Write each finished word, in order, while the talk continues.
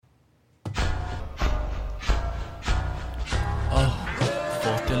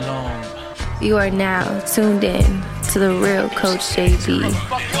You are now tuned in to the real Coach JB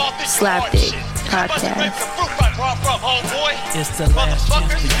Slapdick Podcast. It's the last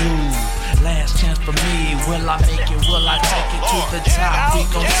chance for you, last chance for me. Will I make it? Will I take it to the top? We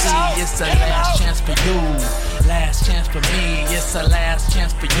gon' see. It's the last chance for you, last chance for me. It's the last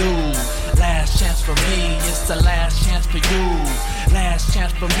chance for you, last chance for me. It's the last chance for you, last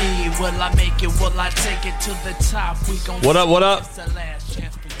chance for me. Will I make it? Will I take it to the top? We gon' see. What up? What up? It's the last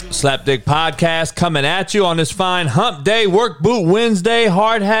chance for you. Slapdick Podcast coming at you on this fine hump day, work boot Wednesday,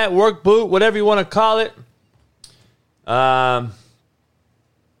 hard hat, work boot, whatever you want to call it. Here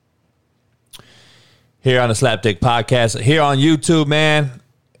on the Slapdick Podcast, here on YouTube, man.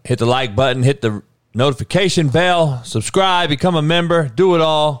 Hit the like button, hit the notification bell, subscribe, become a member, do it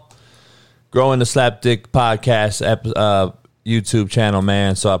all. Growing the Slapdick Podcast YouTube channel,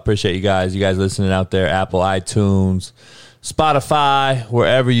 man. So I appreciate you guys listening out there, Apple, iTunes, Spotify,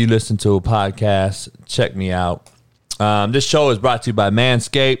 wherever you listen to a podcast. Check me out. This show is brought to you by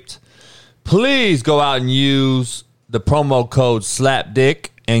Manscaped. Please go out and use the promo code SLAPDICK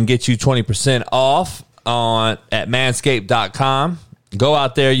and get you 20% off at manscaped.com. Go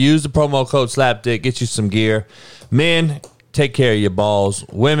out there, use the promo code SLAPDICK, get you some gear. Men, take care of your balls.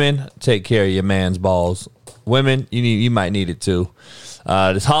 Women, take care of your man's balls. Women, you might need it too.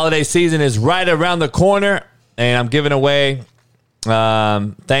 This holiday season is right around the corner, and I'm giving away,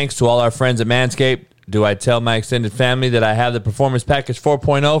 thanks to all our friends at Manscaped. Do I tell my extended family that I have the Performance Package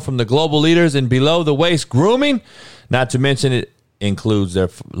 4.0 from the global leaders in below-the-waist grooming? Not to mention it includes their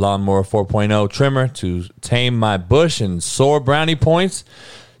Lawnmower 4.0 trimmer to tame my bush and score brownie points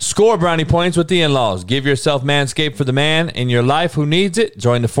with the in-laws. Give yourself Manscaped for the man in your life who needs it.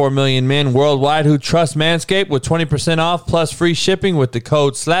 Join the 4 million men worldwide who trust Manscaped with 20% off plus free shipping with the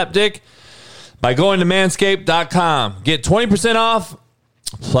code SLAPDICK by going to manscaped.com. Get 20% off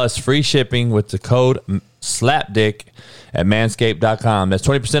plus free shipping with the code SLAPDICK at manscaped.com. That's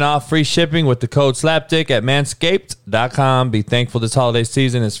 20% off free shipping with the code SLAPDICK at manscaped.com. Be thankful this holiday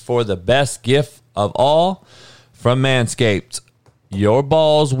season is for the best gift of all from Manscaped. Your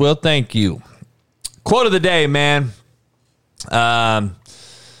balls will thank you. Quote of the day, man. Brian,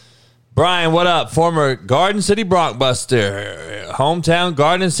 what up? Former Garden City Bronkbuster, hometown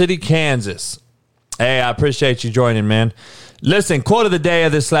Garden City, Kansas. Hey, I appreciate you joining, man. Listen, quote of the day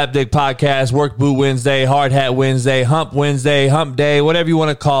of this Slapdick Podcast, Work Boot Wednesday, Hard Hat Wednesday, Hump Day, whatever you want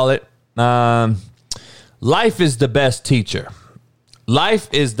to call it. Life is the best teacher. Life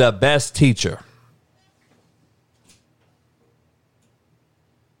is the best teacher.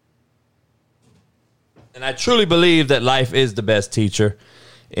 And I truly believe that life is the best teacher.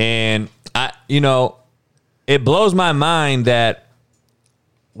 And it blows my mind that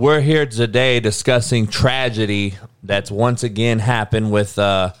we're here today discussing tragedy that's once again happened with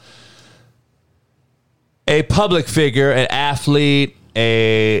a public figure, an athlete,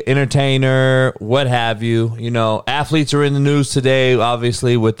 a entertainer, what have you. You know, athletes are in the news today,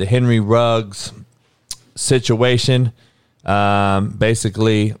 obviously, with the Henry Ruggs situation.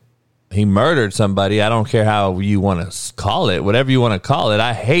 Basically, he murdered somebody. I don't care how you want to call it, whatever you want to call it.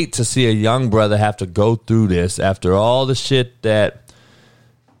 I hate to see a young brother have to go through this after all the shit that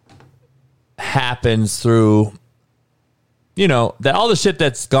happens through, that all the shit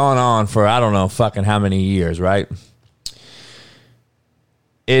that's gone on for, I don't know, fucking how many years, right?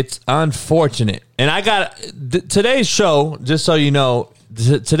 It's unfortunate. And I got today's show, just so you know,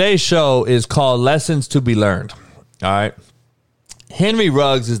 today's show is called Lessons to Be Learned. All right. Henry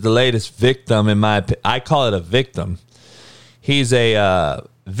Ruggs is the latest victim in my opinion. I call it a victim. He's a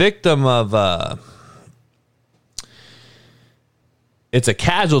victim of it's a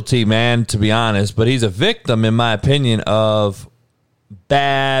casualty, man, to be honest, but he's a victim, in my opinion, of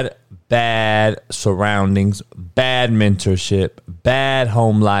bad surroundings, bad mentorship, bad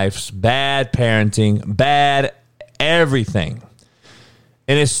home lives, bad parenting, bad everything.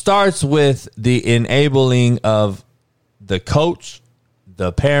 And it starts with the enabling of the coach,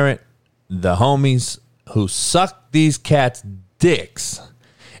 the parent, the homies who suck these cats' dicks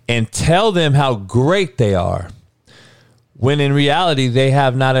and tell them how great they are, when in reality, they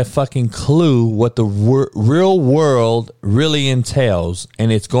have not a fucking clue what the real world really entails,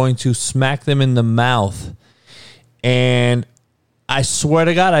 and it's going to smack them in the mouth. And I swear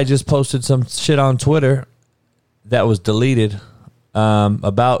to God, I just posted some shit on Twitter that was deleted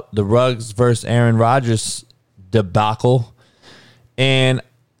about the Ruggs versus Aaron Rodgers debacle. And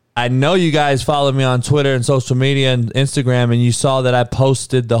I know you guys follow me on Twitter and social media and Instagram, and you saw that I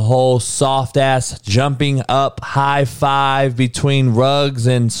posted the whole soft-ass jumping up high five between Ruggs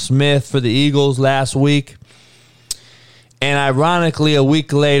and Smith for the Eagles last week. And ironically, a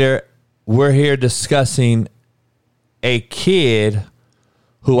week later, we're here discussing a kid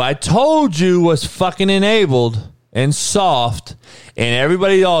who I told you was fucking enabled and soft, and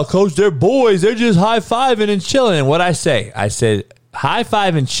everybody, coach, they're boys. They're just high-fiving and chilling. And what I say? I said,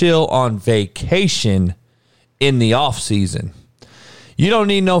 high-five and chill on vacation in the off-season. You don't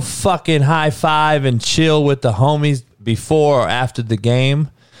need no fucking high-five and chill with the homies before or after the game.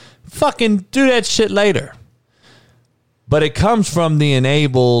 Fucking do that shit later. But it comes from the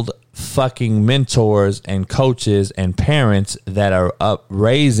enabled fucking mentors and coaches and parents that are up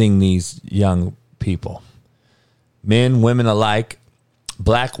raising these young people. Men, women alike,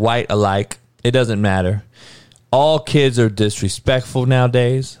 black, white alike. It doesn't matter. All kids are disrespectful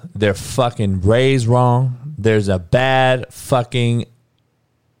nowadays. They're fucking raised wrong. There's a bad fucking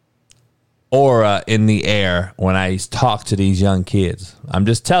aura in the air when I talk to these young kids. I'm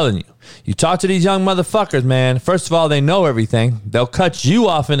just telling you. You talk to these young motherfuckers, man. First of all, they know everything. They'll cut you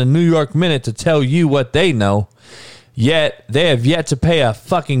off in a New York minute to tell you what they know. Yet, they have yet to pay a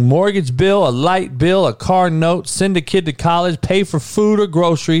fucking mortgage bill, a light bill, a car note, send a kid to college, pay for food or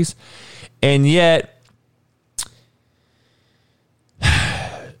groceries. And yet,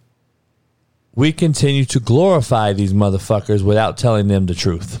 we continue to glorify these motherfuckers without telling them the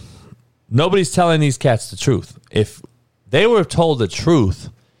truth. Nobody's telling these cats the truth. If they were told the truth,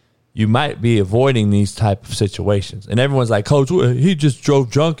 you might be avoiding these type of situations. And everyone's like, Coach, he just drove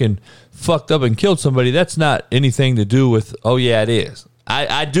drunk and fucked up and killed somebody. That's not anything to do with, oh, yeah, it is.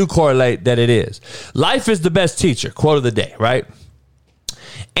 I do correlate that it is. Life is the best teacher, quote of the day, right?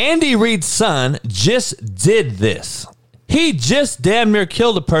 Andy Reid's son just did this. He just damn near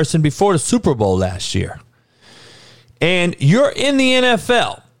killed a person before the Super Bowl last year. And you're in the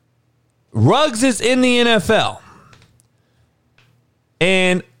NFL. Ruggs is in the NFL.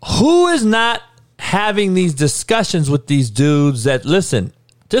 And who is not having these discussions with these dudes that, listen,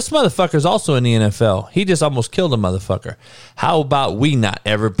 this motherfucker's also in the NFL. He just almost killed a motherfucker. How about we not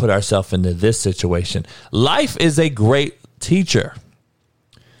ever put ourselves into this situation? Life is a great teacher.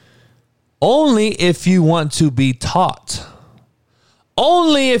 Only if you want to be taught.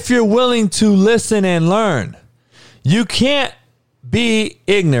 Only if you're willing to listen and learn. You can't be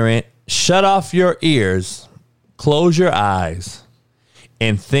ignorant, shut off your ears, close your eyes,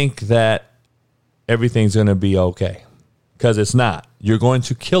 and think that everything's going to be okay. Because it's not. You're going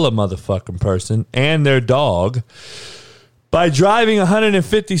to kill a motherfucking person and their dog by driving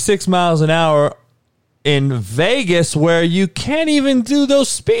 156 miles an hour in Vegas, where you can't even do those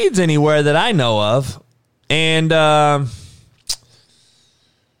speeds anywhere that I know of. And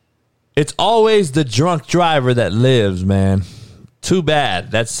it's always the drunk driver that lives, man. Too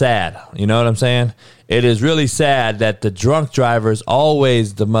bad. That's sad. You know what I'm saying? It is really sad that the drunk driver is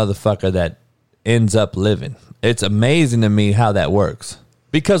always the motherfucker that ends up living. It's amazing to me how that works.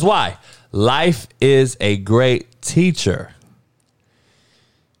 Because why? Life is a great teacher.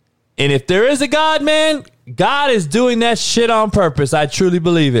 And if there is a God, man, God is doing that shit on purpose. I truly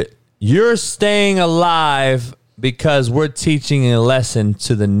believe it. You're staying alive because we're teaching a lesson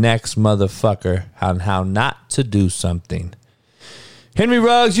to the next motherfucker on how not to do something. Henry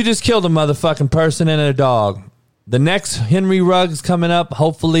Ruggs, you just killed a motherfucking person and a dog. The next Henry Ruggs coming up,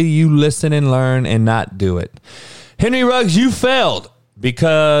 hopefully you listen and learn and not do it. Henry Ruggs, you failed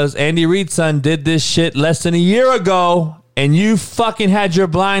because Andy Reid's son did this shit less than a year ago, and you fucking had your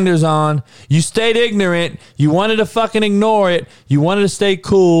blinders on. You stayed ignorant. You wanted to fucking ignore it. You wanted to stay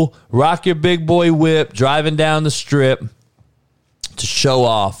cool, rock your big boy whip, driving down the strip to show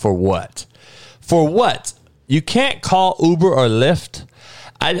off for what? For what? You can't call Uber or Lyft.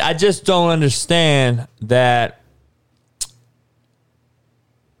 I just don't understand that.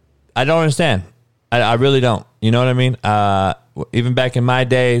 I don't understand. I really don't. You know what I mean? Even back in my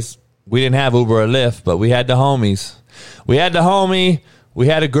days, we didn't have Uber or Lyft, but we had the homies. We had the homie. We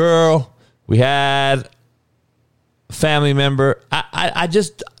had a girl. We had a family member. I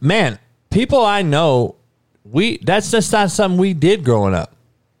just, man, people I know, that's just not something we did growing up.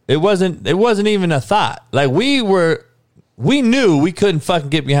 It wasn't even a thought. Like we knew we couldn't fucking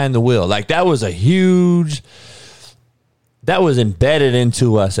get behind the wheel. Like that was embedded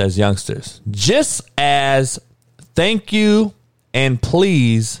into us as youngsters. Just as thank you and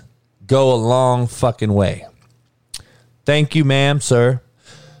please go a long fucking way. Thank you, ma'am, sir.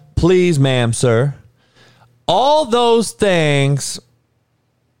 Please, ma'am, sir. All those things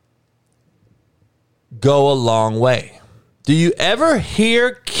go a long way. Do you ever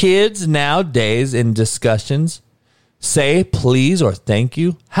hear kids nowadays in discussions say please or thank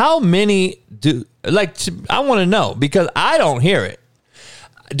you? How many do, like, I want to know because I don't hear it.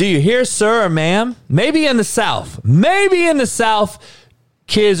 Do you hear, sir or ma'am? Maybe in the South,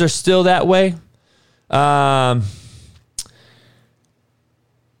 kids are still that way.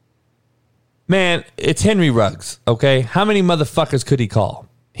 Man, it's Henry Ruggs, okay? How many motherfuckers could he call?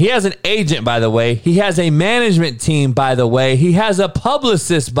 He has an agent, by the way. He has a management team, by the way. He has a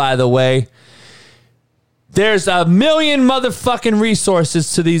publicist, by the way. There's a million motherfucking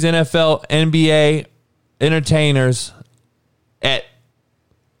resources to these NFL, NBA entertainers at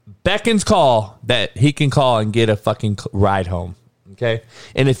Beckon's call that he can call and get a fucking ride home, okay?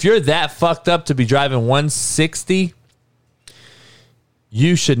 And if you're that fucked up to be driving 160,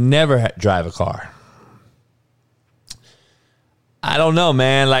 you should never drive a car. I don't know,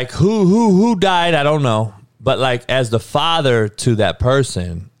 man. Like, who died? I don't know. But, like, as the father to that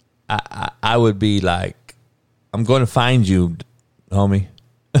person, I would be like, I'm going to find you, homie.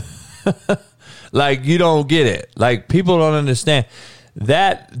 Like, you don't get it. Like, people don't understand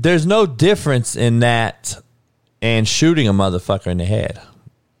that there's no difference in that and shooting a motherfucker in the head.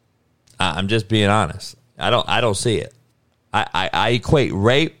 I'm just being honest. I don't see it. I equate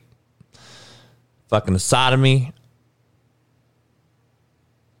rape, fucking sodomy,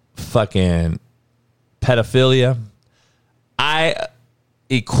 fucking pedophilia. I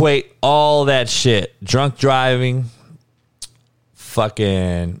equate all that shit. Drunk driving,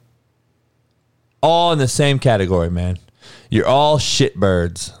 fucking all in the same category, man. You're all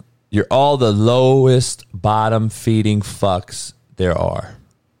shitbirds. You're all the lowest bottom feeding fucks there are.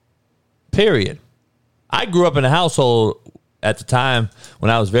 Period. I grew up in a household at the time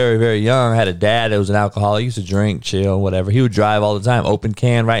when I was very, very young. I had a dad that was an alcoholic. He used to drink, chill, whatever. He would drive all the time. Open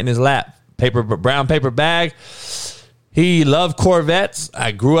can right in his lap. Brown paper bag. He loved Corvettes.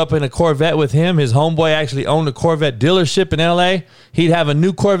 I grew up in a Corvette with him. His homeboy actually owned a Corvette dealership in LA. He'd have a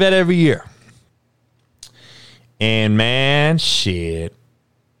new Corvette every year. And man, shit.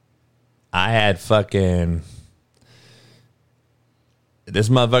 I had fucking... This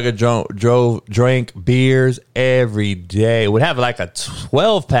motherfucker drank beers every day. Would have like a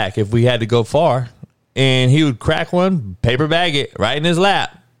 12-pack if we had to go far. And he would crack one, paper bag it right in his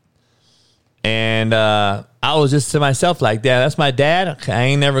lap. And I was just to myself like, "Dad, that's my dad. I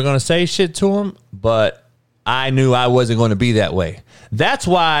ain't never going to say shit to him." But I knew I wasn't going to be that way. That's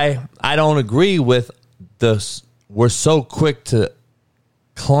why I don't agree with this. We're so quick to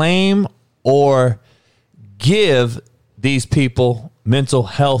claim or give these people mental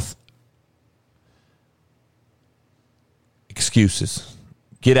health excuses.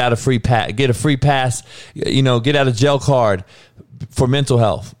 Get a free pass, get out of jail card for mental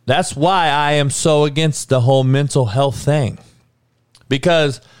health. That's why I am so against the whole mental health thing.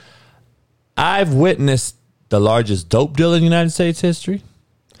 Because I've witnessed the largest dope deal in United States history,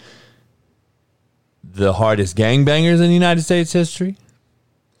 the hardest gangbangers in United States history,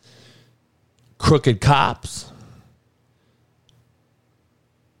 crooked cops,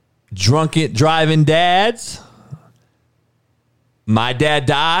 drunken driving dads. My dad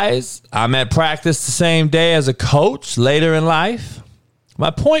dies. I'm at practice the same day as a coach later in life.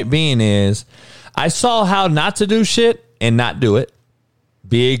 My point being is, I saw how not to do shit and not do it.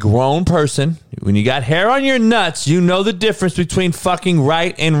 Be a grown person. When you got hair on your nuts, you know the difference between fucking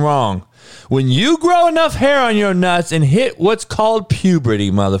right and wrong. When you grow enough hair on your nuts and hit what's called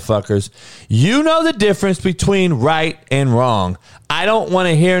puberty, motherfuckers, you know the difference between right and wrong. I don't want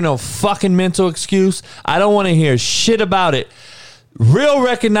to hear no fucking mental excuse. I don't want to hear shit about it. Real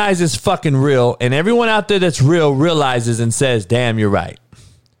recognizes fucking real, and everyone out there that's real realizes and says, "Damn, you're right.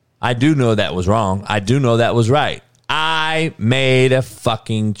 I do know that was wrong. I do know that was right. I made a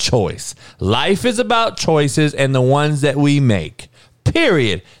fucking choice." Life is about choices and the ones that we make.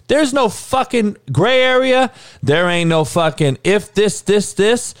 Period. There's no fucking gray area. There ain't no fucking if this.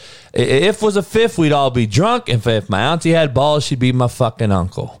 If was a fifth, we'd all be drunk. If my auntie had balls, she'd be my fucking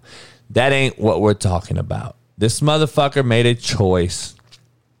uncle. That ain't what we're talking about. This motherfucker made a choice.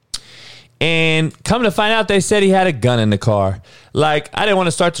 And come to find out, they said he had a gun in the car. Like, I didn't want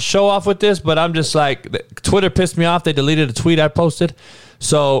to start the show off with this, but I'm just like, Twitter pissed me off. They deleted a tweet I posted.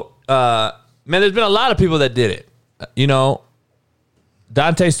 So, man, there's been a lot of people that did it.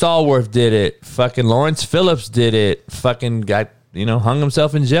 Dante Stallworth did it. Fucking Lawrence Phillips did it. Fucking got, hung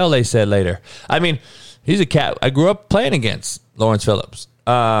himself in jail, they said later. I mean, he's a cat. I grew up playing against Lawrence Phillips.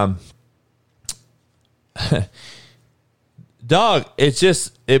 Dog,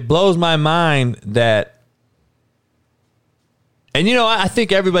 it blows my mind that, and I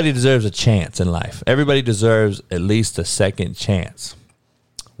think everybody deserves a chance in life. Everybody deserves at least a second chance.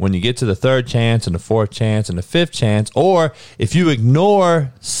 When you get to the third chance and the fourth chance and the fifth chance, or if you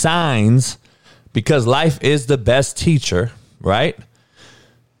ignore signs, because life is the best teacher, right?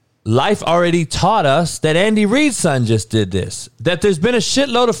 life already taught us that Andy Reid's son just did this, that there's been a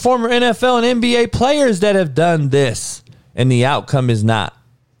shitload of former NFL and NBA players that have done this, and the outcome is not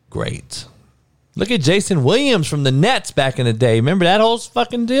great. Look at Jason Williams from the Nets back in the day. Remember that whole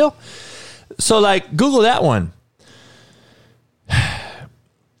fucking deal? So, like, Google that one.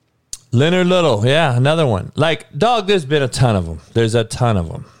 Leonard Little, yeah, another one. Like, dog, there's been a ton of them. There's a ton of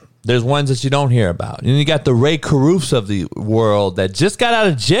them. There's ones that you don't hear about. And you got the Ray Caruths of the world that just got out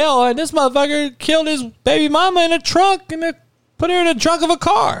of jail, and this motherfucker killed his baby mama in a trunk and put her in the trunk of a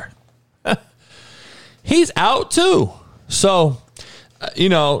car. He's out too. So,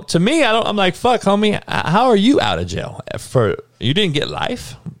 to me, I'm like, fuck, homie, how are you out of jail? You didn't get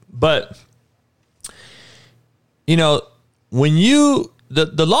life, but when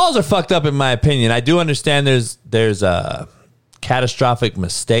the laws are fucked up, in my opinion. I do understand there's catastrophic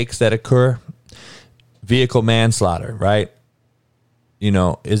mistakes that occur. Vehicle manslaughter, right?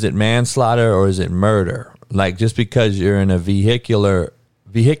 Is it manslaughter or is it murder? Like, just because you're in a vehicular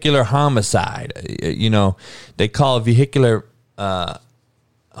homicide, they call it vehicular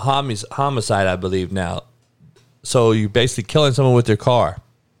homicide, I believe now. So you're basically killing someone with your car.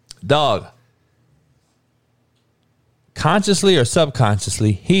 Dog, consciously or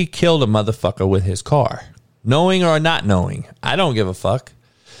subconsciously, he killed a motherfucker with his car. Knowing or not knowing, I don't give a fuck.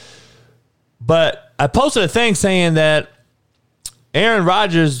 But I posted a thing saying that Aaron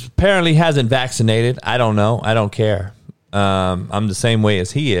Rodgers apparently hasn't vaccinated. I don't know. I don't care. I'm the same way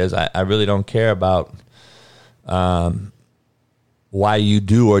as he is. I really don't care about why you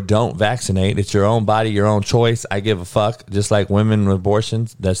do or don't vaccinate. It's your own body, your own choice. I give a fuck. Just like women with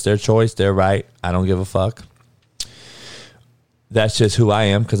abortions, that's their choice. They're right. I don't give a fuck. That's just who I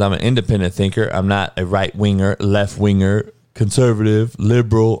am, because I'm an independent thinker. I'm not a right-winger, left-winger, conservative,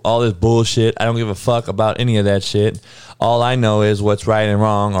 liberal, all this bullshit. I don't give a fuck about any of that shit. All I know is what's right and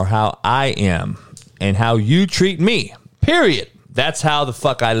wrong, or how I am and how you treat me, period. That's how the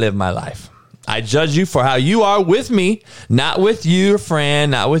fuck I live my life. I judge you for how you are with me, not with your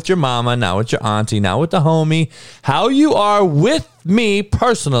friend, not with your mama, not with your auntie, not with the homie. How you are with me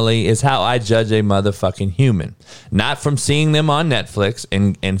personally is how I judge a motherfucking human. Not from seeing them on Netflix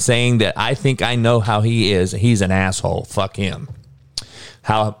and saying that I think I know how he is. He's an asshole. Fuck him.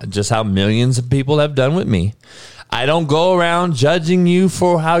 How millions of people have done with me. I don't go around judging you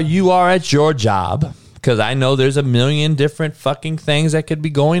for how you are at your job, because I know there's a million different fucking things that could be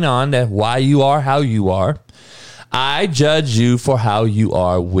going on, that why you are how you are. I judge you for how you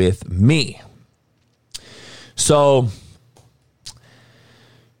are with me. So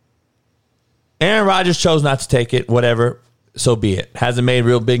Aaron Rodgers chose not to take it, whatever. So be it. Hasn't made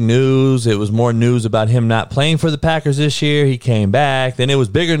real big news. It was more news about him not playing for the Packers this year. He came back. Then it was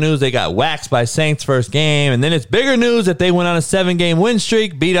bigger news they got waxed by Saints first game. And then it's bigger news that they went on a 7-game win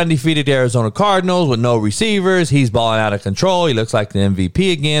streak, beat undefeated Arizona Cardinals with no receivers. He's balling out of control. He looks like the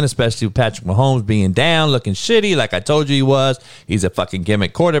MVP again, especially with Patrick Mahomes being down, looking shitty like I told you he was. He's a fucking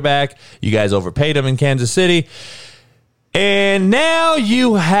gimmick quarterback. You guys overpaid him in Kansas City. And now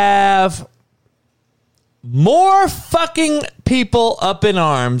you have more fucking people up in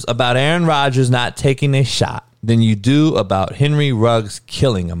arms about Aaron Rodgers not taking a shot than you do about Henry Ruggs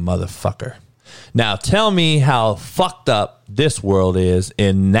killing a motherfucker. Now tell me how fucked up this world is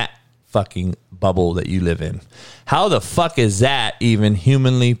in that fucking bubble that you live in. How the fuck is that even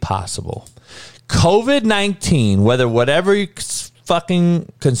humanly possible? COVID-19, whatever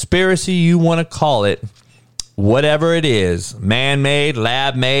fucking conspiracy you want to call it, whatever it is, man-made,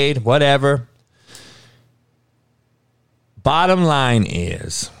 lab-made, whatever. Bottom line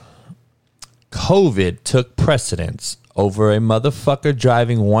is, COVID took precedence over a motherfucker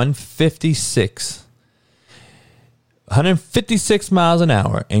driving 156 miles an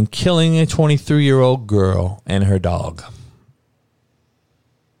hour and killing a 23-year-old girl and her dog.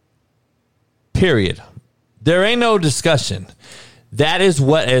 Period. There ain't no discussion. That is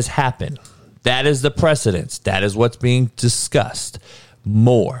what has happened. That is the precedence. That is what's being discussed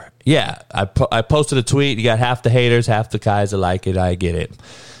more. Yeah, I posted a tweet. You got half the haters, half the guys that like it. I get it.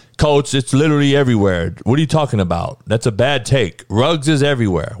 Coach, it's literally everywhere. What are you talking about? That's a bad take. Ruggs is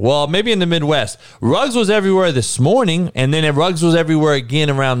everywhere. Well, maybe in the Midwest. Ruggs was everywhere this morning, and then Ruggs was everywhere again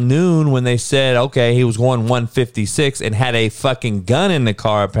around noon when they said, okay, he was going 156 and had a fucking gun in the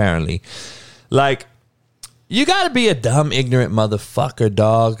car, apparently. Like, you got to be a dumb, ignorant motherfucker,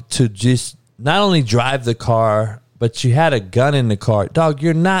 dog, to just not only drive the car, but you had a gun in the car. Dog,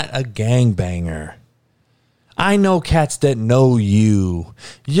 you're not a gangbanger. I know cats that know you.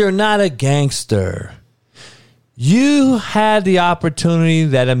 You're not a gangster. You had the opportunity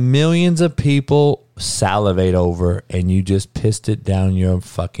that millions of people salivate over, and you just pissed it down your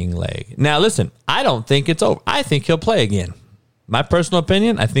fucking leg. Now, listen, I don't think it's over. I think he'll play again. My personal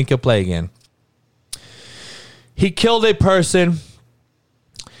opinion, I think he'll play again. He killed a person,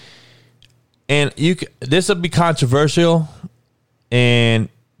 and this will be controversial, and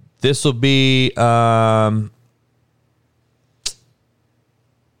this will be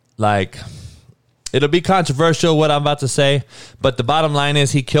it'll be controversial what I'm about to say, but the bottom line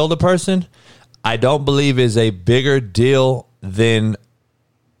is he killed a person. I don't believe is a bigger deal than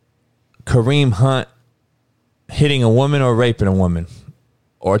Kareem Hunt hitting a woman or raping a woman,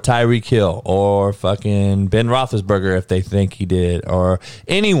 or Tyreek Hill, or fucking Ben Roethlisberger if they think he did, or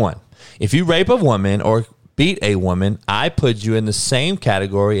anyone. If you rape a woman or beat a woman, I put you in the same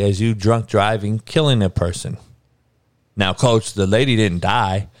category as you drunk driving, killing a person. Now, coach, the lady didn't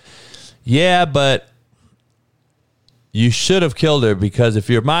die. Yeah, but you should have killed her, because if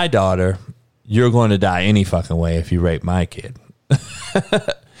you're my daughter, you're going to die any fucking way if you rape my kid.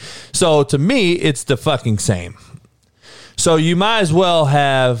 So to me, it's the fucking same. So you might as well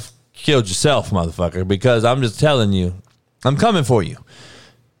have killed yourself, motherfucker, because I'm just telling you, I'm coming for you.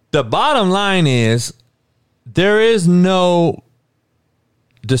 The bottom line is there is no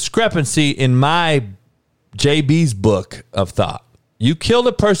discrepancy in my JB's book of thought. You killed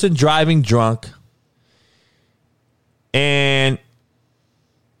a person driving drunk, and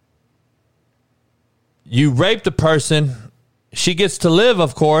you raped a person. She gets to live,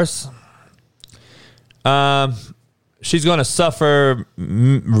 of course. She's going to suffer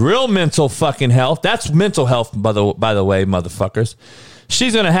real mental fucking health. That's mental health, by the way, motherfuckers.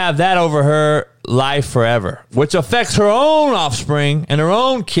 She's going to have that over her life forever, which affects her own offspring and her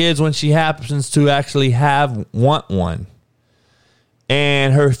own kids when she happens to actually want one.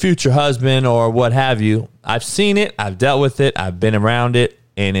 And her future husband or what have you. I've seen it. I've dealt with it. I've been around it.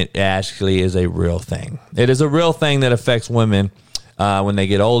 And it actually is a real thing. It is a real thing that affects women when they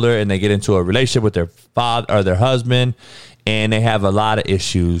get older and they get into a relationship with their father or their husband. And they have a lot of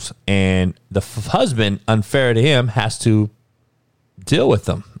issues. And the husband, unfair to him, has to deal with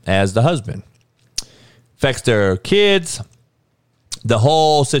them as the husband. Affects their kids. The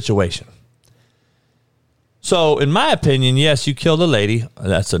whole situation. So, in my opinion, yes, you killed a lady.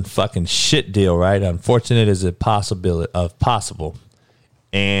 That's a fucking shit deal, right? Unfortunate as a possible.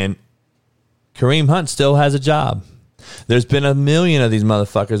 And Kareem Hunt still has a job. There's been a million of these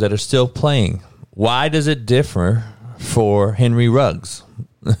motherfuckers that are still playing. Why does it differ for Henry Ruggs?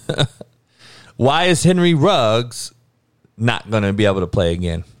 Why is Henry Ruggs not going to be able to play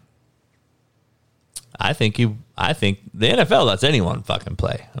again? I think the NFL lets anyone fucking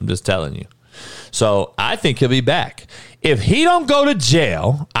play. I'm just telling you. So I think he'll be back. If he don't go to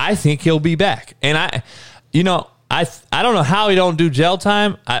jail, I think he'll be back. And I don't know how he don't do jail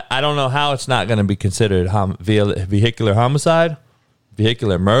time. I don't know how it's not going to be considered vehicular homicide,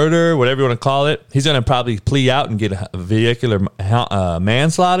 vehicular murder, whatever you want to call it. He's going to probably plea out and get a vehicular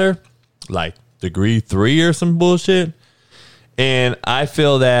manslaughter, like degree 3 or some bullshit. And I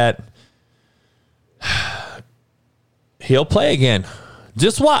feel that he'll play again.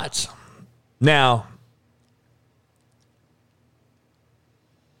 Just watch. Now,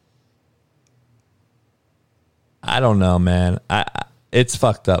 I don't know, man. It's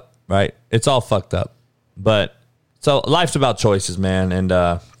fucked up, right? It's all fucked up. But so life's about choices, man.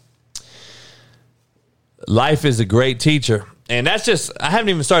 And life is a great teacher. And that's just, I haven't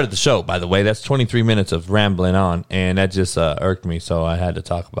even started the show, by the way. That's 23 minutes of rambling on. And that just irked me, so I had to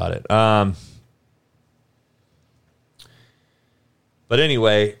talk about it. But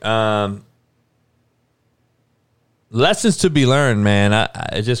anyway, lessons to be learned, man.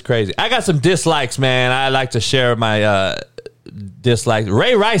 It's just crazy. I got some dislikes, man. I like to share my dislikes.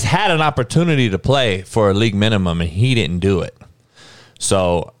 Ray Rice had an opportunity to play for a league minimum, and he didn't do it.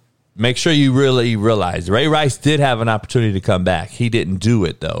 So make sure you really realize Ray Rice did have an opportunity to come back. He didn't do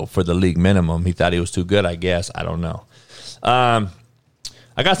it, though, for the league minimum. He thought he was too good, I guess. I don't know.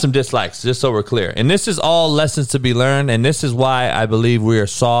 I got some dislikes, just so we're clear. And this is all lessons to be learned, and this is why I believe we are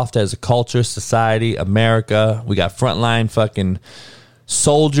soft as a culture, society, America. We got frontline fucking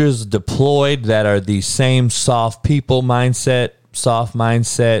soldiers deployed that are the same soft people mindset, soft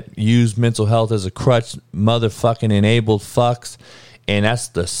mindset, use mental health as a crutch, motherfucking enabled fucks. And that's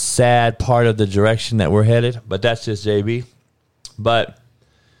the sad part of the direction that we're headed. But that's just JB. But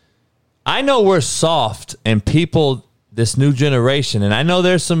I know we're soft, and people, this new generation, and I know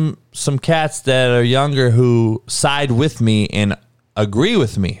there's some cats that are younger who side with me, and agree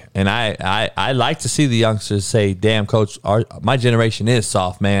with me. And I like to see the youngsters say, damn, coach, my generation is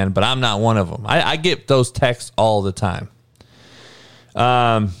soft, man, but I'm not one of them. I get those texts all the time.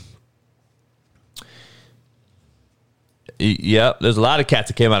 Yep, there's a lot of cats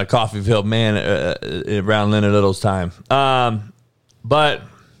that came out of Coffeyville, man, around Leonard Little's time. But,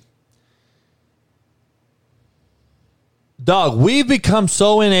 dog, we've become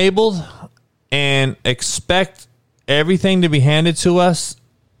so enabled and expect everything to be handed to us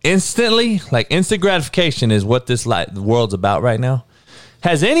instantly. Like, instant gratification is what the world's about right now.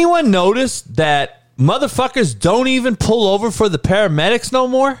 Has anyone noticed that motherfuckers don't even pull over for the paramedics no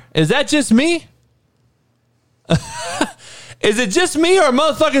more? Is that just me? Is it just me, or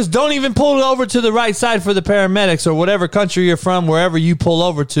motherfuckers don't even pull over to the right side for the paramedics, or whatever country you're from, wherever you pull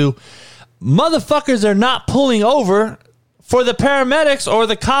over to? Motherfuckers are not pulling over for the paramedics or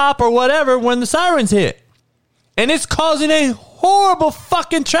the cop or whatever when the sirens hit. And it's causing a horrible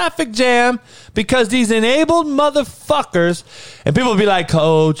fucking traffic jam because these enabled motherfuckers, and people will be like,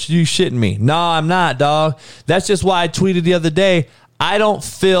 coach, you shitting me. No, I'm not, dog. That's just why I tweeted the other day, I don't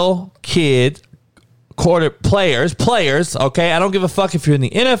feel kids, players, okay? I don't give a fuck if you're in the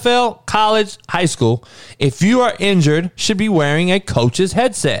NFL, college, high school. If you are injured, should be wearing a coach's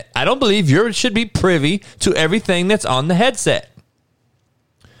headset. I don't believe you should be privy to everything that's on the headset.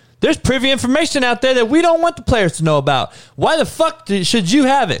 There's privy information out there that we don't want the players to know about. Why the fuck should you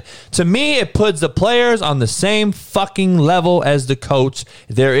have it? To me, it puts the players on the same fucking level as the coach.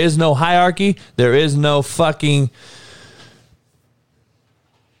 There is no hierarchy. There is no fucking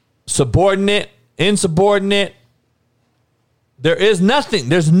subordinate, insubordinate. There is nothing.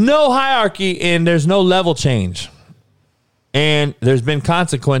 There's no hierarchy and there's no level change. And there's been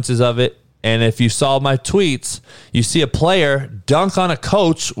consequences of it. And if you saw my tweets, you see a player dunk on a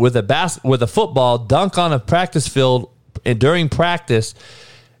coach with a football, dunk on a practice field and during practice,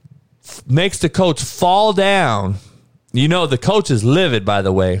 makes the coach fall down. You know, the coach is livid, by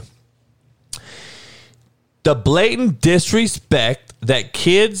the way. The blatant disrespect that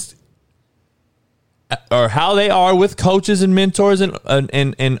kids, or how they are with coaches and mentors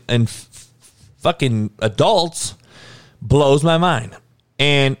and fucking adults, blows my mind.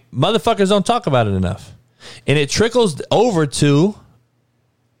 And motherfuckers don't talk about it enough. And it trickles over to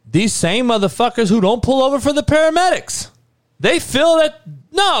these same motherfuckers who don't pull over for the paramedics. They feel that,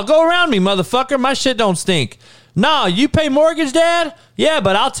 no, go around me, motherfucker. My shit don't stink. No, you pay mortgage, Dad? Yeah,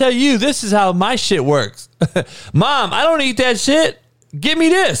 but I'll tell you, this is how my shit works. Mom, I don't eat that shit. Give me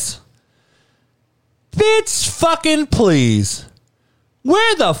this. Bitch fucking please.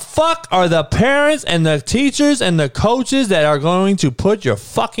 Where the fuck are the parents and the teachers and the coaches that are going to put your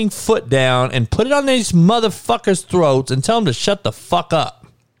fucking foot down and put it on these motherfuckers' throats and tell them to shut the fuck up?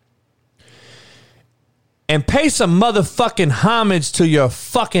 And pay some motherfucking homage to your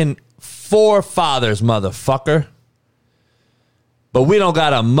fucking forefathers, motherfucker. But we don't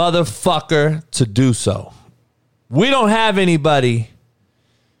got a motherfucker to do so. We don't have anybody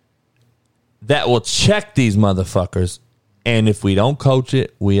that will check these motherfuckers. And if we don't coach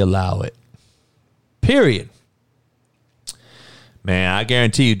it, we allow it. Period. Man, I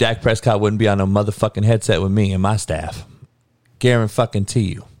guarantee you Dak Prescott wouldn't be on a motherfucking headset with me and my staff.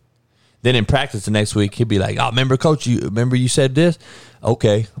 Guarantee you. Then in practice the next week, he'd be like, oh, remember, coach, remember you said this?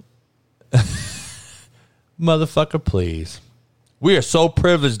 Okay. Motherfucker, please. We are so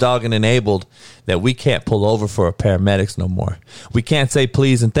privileged, dog, and enabled that we can't pull over for our paramedics no more. We can't say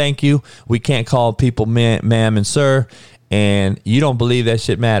please and thank you. We can't call people ma'am and sir. And you don't believe that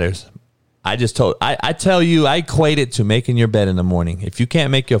shit matters. I tell you, I equate it to making your bed in the morning. If you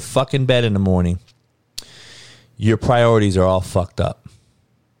can't make your fucking bed in the morning, your priorities are all fucked up.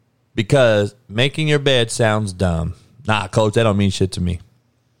 Because making your bed sounds dumb. Nah, coach, that don't mean shit to me.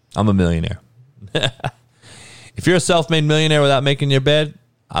 I'm a millionaire. If you're a self-made millionaire without making your bed,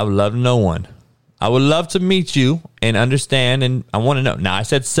 I would love to know one. I would love to meet you and understand, and I want to know. Now, I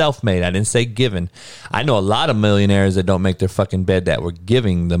said self-made. I didn't say given. I know a lot of millionaires that don't make their fucking bed that were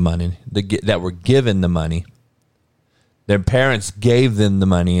giving the money, that were given the money. Their parents gave them the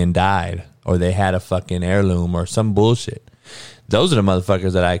money and died, or they had a fucking heirloom or some bullshit. Those are the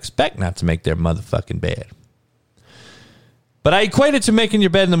motherfuckers that I expect not to make their motherfucking bed. But I equate it to making your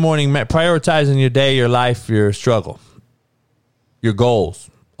bed in the morning, prioritizing your day, your life, your struggle, your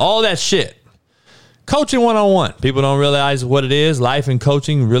goals, all that shit. Coaching 101. People don't realize what it is. Life and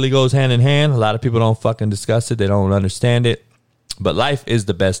coaching really goes hand in hand. A lot of people don't fucking discuss it. They don't understand it. But life is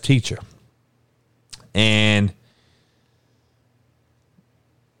the best teacher. And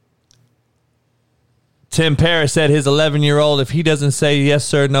Tim Paris said his 11-year-old, if he doesn't say yes,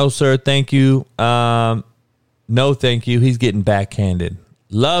 sir, no, sir, thank you, No, thank you. He's getting backhanded.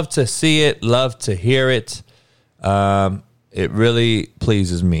 Love to see it. Love to hear it. It really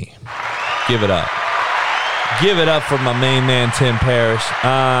pleases me. Give it up. Give it up for my main man, Tim Parrish.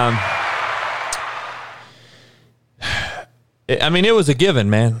 I mean, it was a given,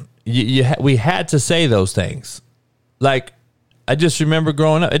 man. We had to say those things. Like, I just remember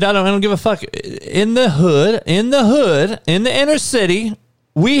growing up. I don't give a fuck. In the hood, in the inner city,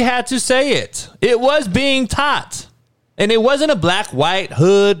 we had to say it. It was being taught. And it wasn't a black, white,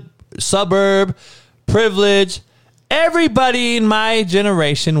 hood, suburb, privilege. Everybody in my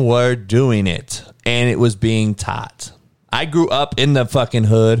generation were doing it. And it was being taught. I grew up in the fucking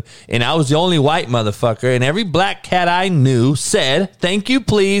hood, and I was the only white motherfucker, and every black cat I knew said, thank you,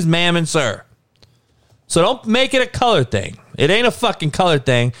 please, ma'am and sir. So don't make it a color thing. It ain't a fucking color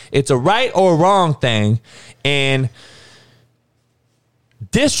thing. It's a right or wrong thing. And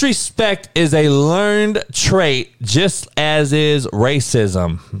disrespect is a learned trait, just as is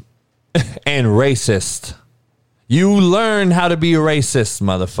racism and racist. You learn how to be a racist,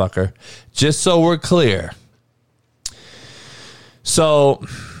 motherfucker. Just so we're clear. So,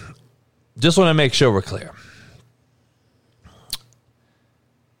 just want to make sure we're clear.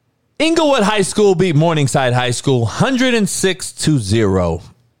 Inglewood High School beat Morningside High School 106-0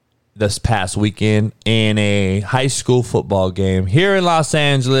 this past weekend in a high school football game here in Los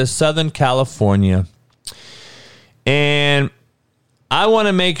Angeles, Southern California. And I want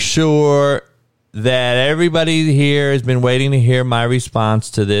to make sure that everybody here has been waiting to hear my response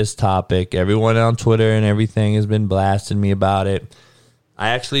to this topic. Everyone on Twitter and everything has been blasting me about it. I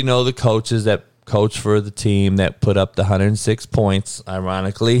actually know the coaches that coach for the team that put up the 106 points,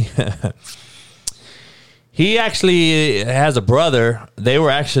 ironically. He actually has a brother. They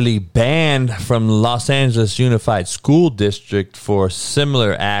were actually banned from Los Angeles Unified School District for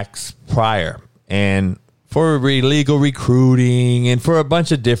similar acts prior. And for illegal recruiting and for a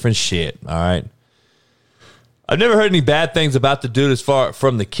bunch of different shit, all right? I've never heard any bad things about the dude as far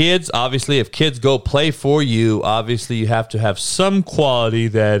from the kids. Obviously, if kids go play for you, obviously you have to have some quality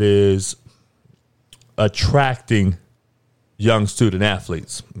that is attracting young student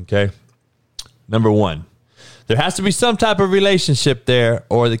athletes, okay? Number one, there has to be some type of relationship there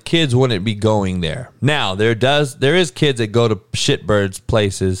or the kids wouldn't be going there. Now, there is kids that go to shitbirds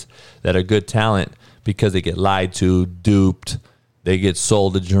places that are good talent because they get lied to, duped, they get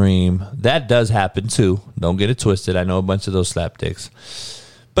sold a dream. That does happen too. Don't get it twisted. I know a bunch of those slapdicks.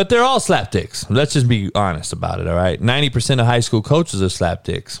 But they're all slapdicks. Let's just be honest about it, all right? 90% of high school coaches are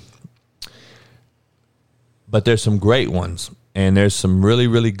slapdicks. But there's some great ones. And there's some really,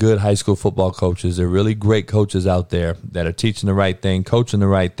 really good high school football coaches. There are really great coaches out there that are teaching the right thing, coaching the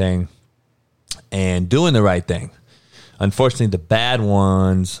right thing, and doing the right thing. Unfortunately, the bad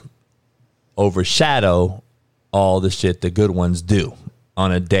ones overshadow all the shit the good ones do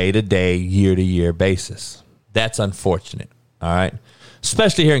on a day-to-day, year-to-year basis. That's unfortunate, all right?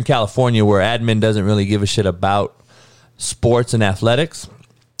 Especially here in California where admin doesn't really give a shit about sports and athletics.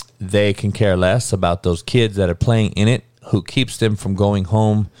 They can care less about those kids that are playing in it, who keeps them from going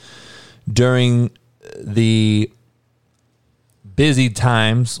home during the busy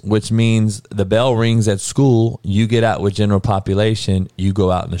times, which means the bell rings at school, you get out with general population, you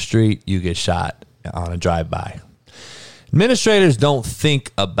go out in the street, you get shot on a drive-by. Administrators don't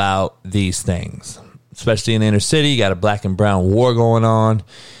think about these things, especially in the inner city. You got a black and brown war going on.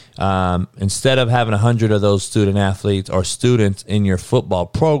 Instead of having 100 of those student athletes or students in your football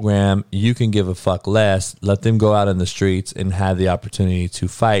program, you can give a fuck less. Let them go out in the streets and have the opportunity to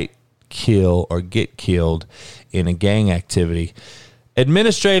fight, kill, or get killed in a gang activity.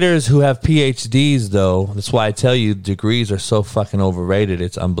 Administrators who have PhDs, though, that's why I tell you degrees are so fucking overrated.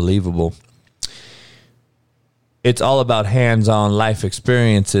 It's unbelievable. It's all about hands-on life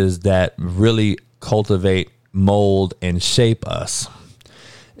experiences that really cultivate, mold, and shape us.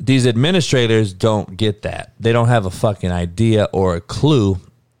 These administrators don't get that. They don't have a fucking idea or a clue,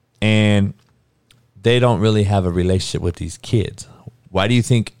 and they don't really have a relationship with these kids. Why do you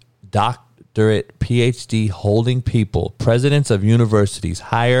think doctorate, PhD holding people, presidents of universities,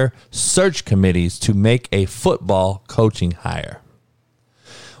 hire search committees to make a football coaching hire?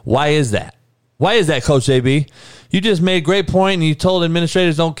 Why is that? Why is that, Coach AB? You just made a great point, and you told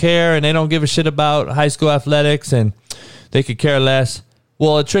administrators don't care, and they don't give a shit about high school athletics, and they could care less.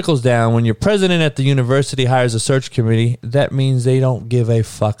 Well, it trickles down. When your president at the university hires a search committee, that means they don't give a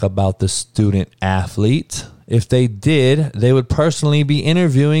fuck about the student athlete. If they did, they would personally be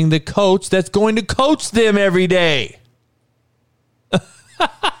interviewing the coach that's going to coach them every day.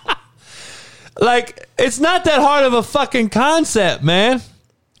 Like, it's not that hard of a fucking concept, man.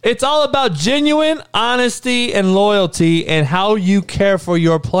 It's all about genuine honesty and loyalty and how you care for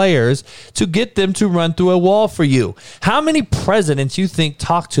your players to get them to run through a wall for you. How many presidents you think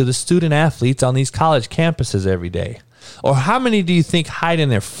talk to the student athletes on these college campuses every day? Or how many do you think hide in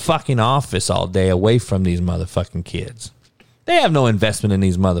their fucking office all day away from these motherfucking kids? They have no investment in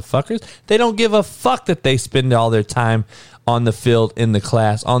these motherfuckers. They don't give a fuck that they spend all their time on the field, in the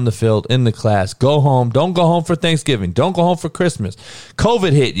class, on the field, in the class. Go home. Don't go home for Thanksgiving. Don't go home for Christmas.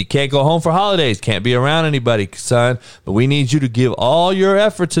 COVID hit. You can't go home for holidays. Can't be around anybody, son. But we need you to give all your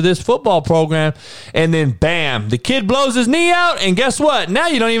effort to this football program. And then, bam, the kid blows his knee out. And guess what? Now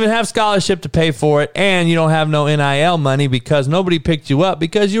you don't even have scholarship to pay for it. And you don't have no NIL money because nobody picked you up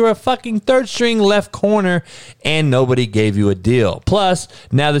because you were a fucking third-string left corner and nobody gave you a deal. Plus,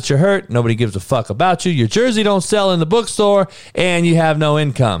 now that you're hurt, nobody gives a fuck about you. Your jersey don't sell in the bookstore. And you have no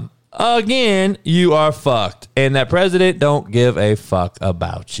income. Again, you are fucked. And that president don't give a fuck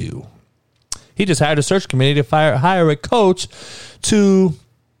about you. He just hired a search committee to hire a coach to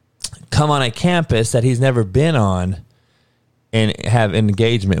come on a campus that he's never been on and have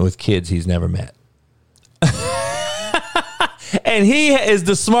engagement with kids he's never met. And he is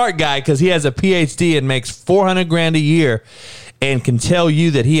the smart guy because he has a PhD and makes $400,000 a year and can tell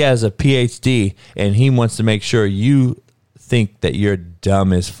you that he has a PhD and he wants to make sure you think that you're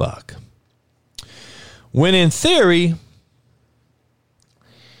dumb as fuck. When in theory,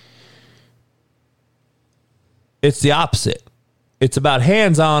 it's the opposite. It's about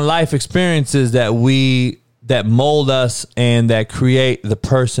hands-on life experiences that mold us and that create the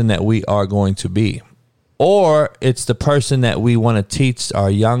person that we are going to be. Or it's the person that we want to teach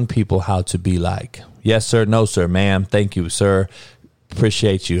our young people how to be like. Yes, sir. No, sir. Ma'am. Thank you, sir.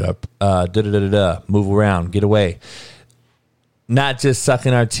 Appreciate you. Move around. Get away. Not just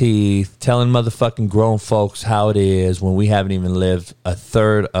sucking our teeth, telling motherfucking grown folks how it is when we haven't even lived a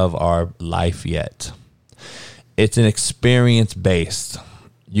third of our life yet. It's an experience based.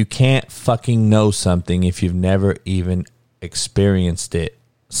 You can't fucking know something if you've never even experienced it,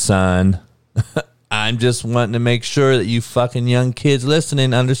 son. I'm just wanting to make sure that you fucking young kids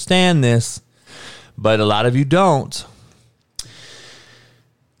listening understand this, but a lot of you don't.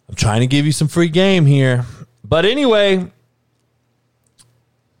 I'm trying to give you some free game here. But anyway,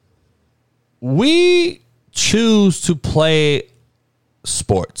 we choose to play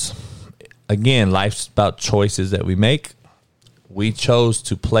sports. Again, life's about choices that we make. We chose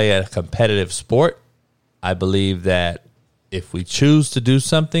to play a competitive sport. I believe that if we choose to do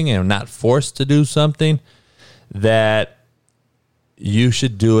something and are not forced to do something, that you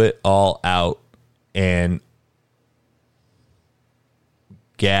should do it all out and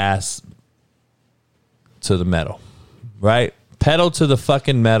gas to the metal, right? Pedal to the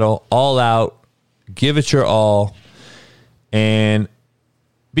fucking metal, all out, give it your all. And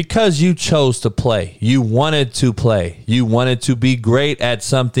because you chose to play, you wanted to play, you wanted to be great at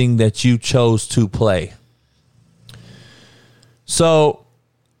something that you chose to play. So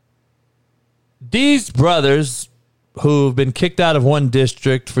these brothers who've been kicked out of one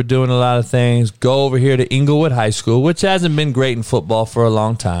district for doing a lot of things go over here to Inglewood High School, which hasn't been great in football for a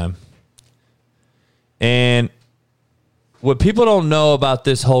long time. And what people don't know about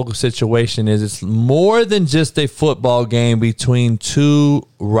this whole situation is it's more than just a football game between two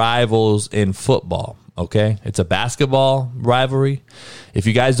rivals in football, okay? It's a basketball rivalry. If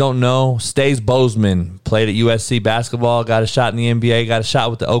you guys don't know, Stays Bozeman played at USC basketball, got a shot in the NBA, got a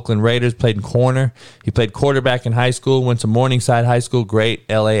shot with the Oakland Raiders, played in corner. He played quarterback in high school, went to Morningside High School, great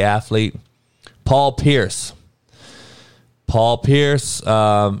LA athlete. Paul Pierce,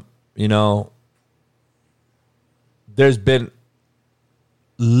 there's been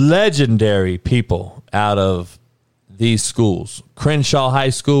legendary people out of these schools. Crenshaw High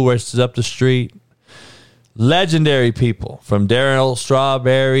School, which is up the street. Legendary people from Darryl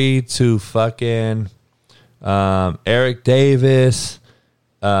Strawberry to fucking Eric Davis.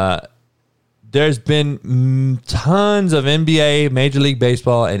 There's been tons of NBA, Major League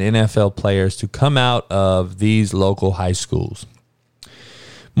Baseball, and NFL players to come out of these local high schools.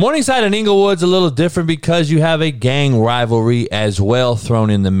 Morningside and Inglewood's a little different because you have a gang rivalry as well thrown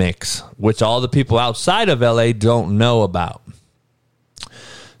in the mix, which all the people outside of LA don't know about.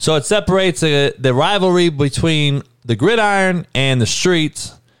 So it separates the rivalry between the gridiron and the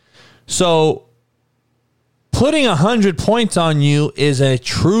streets. So putting 100 points on you is a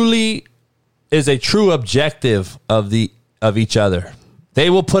true objective of each other. They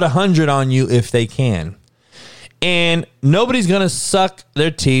will put 100 on you if they can. And nobody's going to suck their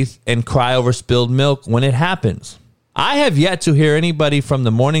teeth and cry over spilled milk when it happens. I have yet to hear anybody from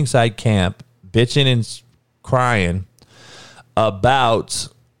the Morningside camp bitching and crying about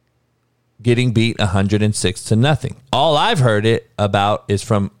getting beat 106-0. All I've heard it about is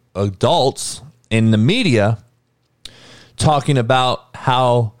from adults in the media talking about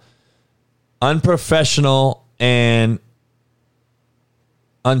how unprofessional and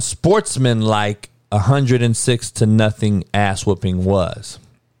unsportsmanlike 106-0 ass whooping was.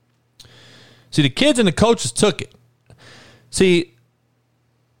 See, the kids and the coaches took it. See,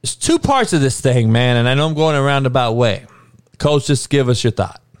 there's two parts of this thing, man, and I know I'm going a roundabout way. Coach, just give us your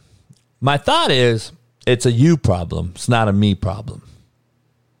thought. My thought is it's a you problem. It's not a me problem.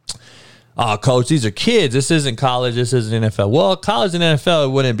 Oh, Coach, these are kids. This isn't college. This isn't NFL. Well, college and NFL, it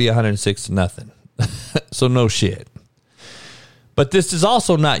wouldn't be 106-0. So no shit. But this is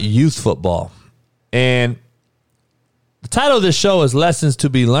also not youth football. And the title of this show is Lessons to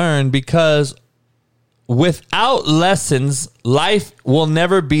be Learned, because without lessons, life will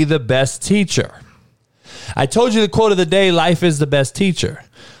never be the best teacher. I told you the quote of the day, life is the best teacher.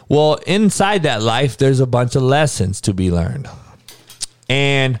 Well, inside that life, there's a bunch of lessons to be learned.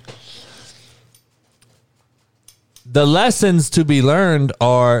 And the lessons to be learned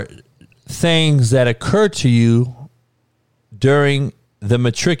are things that occur to you during the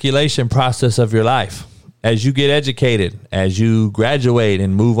matriculation process of your life. As you get educated, as you graduate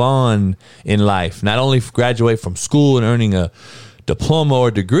and move on in life, not only graduate from school and earning a diploma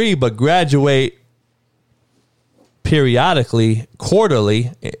or degree, but graduate periodically,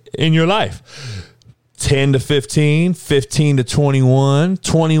 quarterly in your life. 10 to 15, 15 to 21,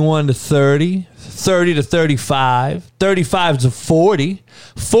 21 to 30, 30 to 35, 35 to 40,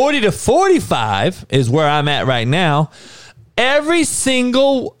 40 to 45 is where I'm at right now. Every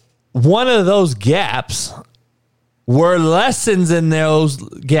single one of those gaps were lessons in those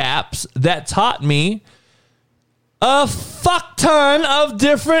gaps that taught me a fuck ton of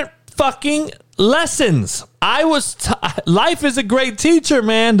different fucking lessons. Life is a great teacher,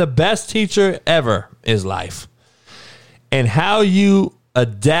 man. The best teacher ever is life. And how you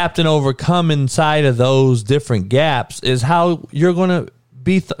adapt and overcome inside of those different gaps is how you're going to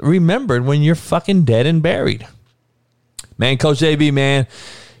be remembered when you're fucking dead and buried. Man, Coach JB, man,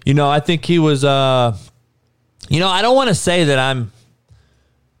 you know, I think he was, I don't want to say that I'm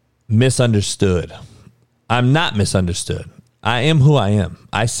misunderstood. I'm not misunderstood. I am who I am.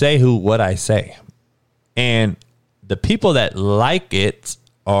 I say what I say. And the people that like it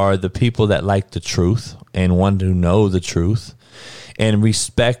are the people that like the truth and want to know the truth and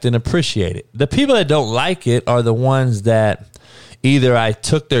respect and appreciate it. The people that don't like it are the ones that either I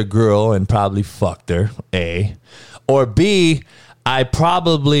took their girl and probably fucked her, A, or B, I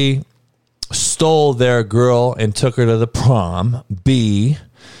probably stole their girl and took her to the prom, B,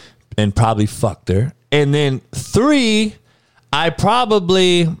 and probably fucked her. And then 3, I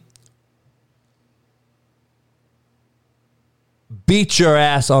probably beat your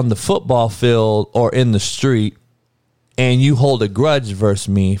ass on the football field or in the street, and you hold a grudge versus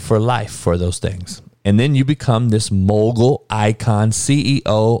me for life for those things. And then you become this mogul icon CEO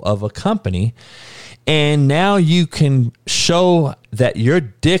of a company, and now you can show that your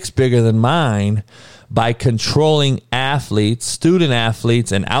dick's bigger than mine by controlling athletes, student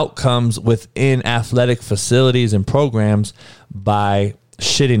athletes, and outcomes within athletic facilities and programs by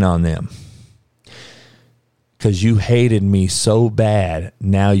shitting on them. Because you hated me so bad,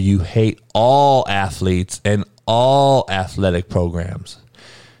 now you hate all athletes and all athletic programs.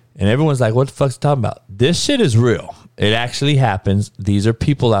 And everyone's like, what the fuck's he talking about? This shit is real. It actually happens. These are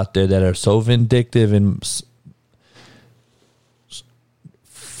people out there that are so vindictive and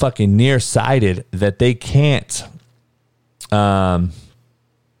fucking nearsighted that they can't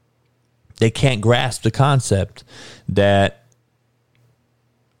grasp the concept that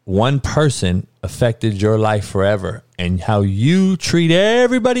one person affected your life forever, and how you treat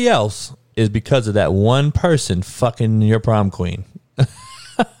everybody else is because of that one person fucking your prom queen.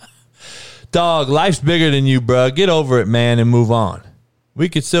 Dog, life's bigger than you, bro. Get over it, man, and move on. We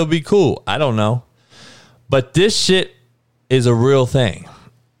could still be cool. I don't know. But this shit is a real thing.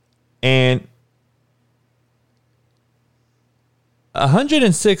 And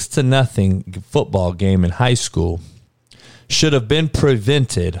 106-0 football game in high school should have been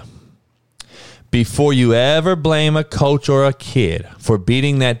prevented before you ever blame a coach or a kid for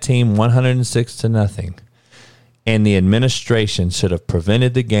beating that team 106-0. And the administration should have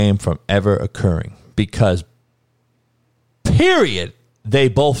prevented the game from ever occurring, because, period, they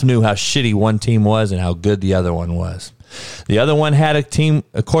both knew how shitty one team was and how good the other one was. The other one had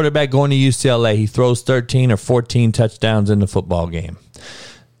a quarterback going to UCLA. He throws 13 or 14 touchdowns in the football game.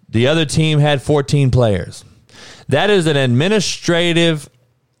 The other team had 14 players. That is an administrative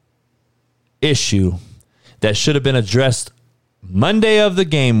issue that should have been addressed Monday of the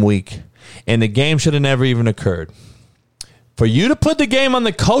game week and the game should have never even occurred. For you to put the game on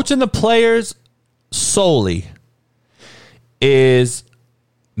the coach and the players solely is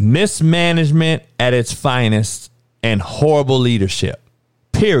mismanagement at its finest and horrible leadership.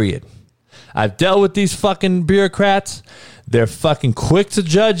 Period. I've dealt with these fucking bureaucrats. They're fucking quick to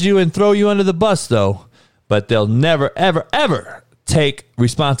judge you and throw you under the bus, though. But they'll never, ever, ever take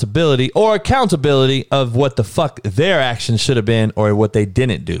responsibility or accountability of what the fuck their actions should have been or what they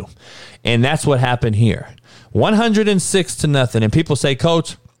didn't do. And that's what happened here. 106-0. And people say,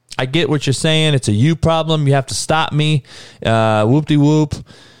 Coach, I get what you're saying. It's a you problem. You have to stop me. Whoop-de-whoop.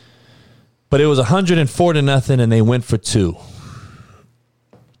 But it was 104-0, and they went for 2.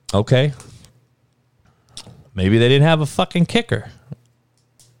 Okay. Maybe they didn't have a fucking kicker.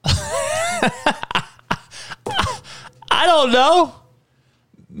 I don't know.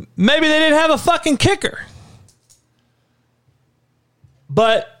 Maybe they didn't have a fucking kicker.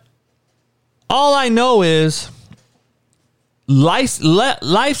 But all I know is life's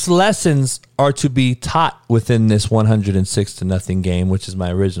lessons are to be taught within this 106-0 game, which is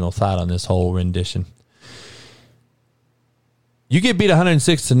my original thought on this whole rendition. You get beat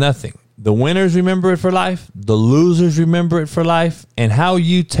 106-0. The winners remember it for life. The losers remember it for life. And how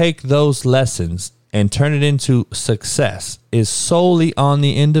you take those lessons and turn it into success is solely on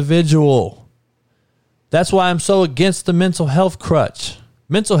the individual. That's why I'm so against the mental health crutch.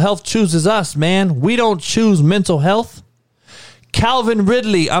 Mental health chooses us, man. We don't choose mental health. Calvin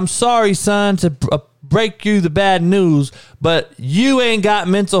Ridley, I'm sorry, son, to break you the bad news, but you ain't got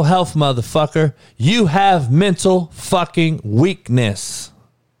mental health, motherfucker. You have mental fucking weakness.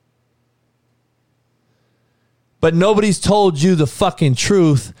 But nobody's told you the fucking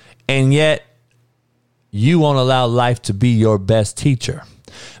truth, and yet you won't allow life to be your best teacher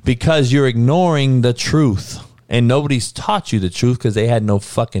because you're ignoring the truth. And nobody's taught you the truth because they had no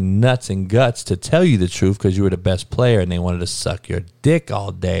fucking nuts and guts to tell you the truth because you were the best player and they wanted to suck your dick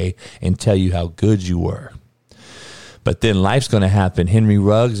all day and tell you how good you were. But then life's going to happen, Henry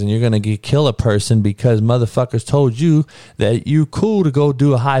Ruggs, and you're going to kill a person because motherfuckers told you that you're cool to go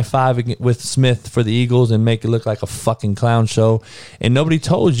do a high five with Smith for the Eagles and make it look like a fucking clown show. And nobody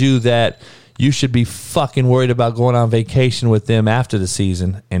told you that you should be fucking worried about going on vacation with them after the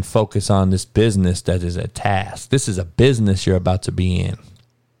season and focus on this business that is a task. This is a business you're about to be in.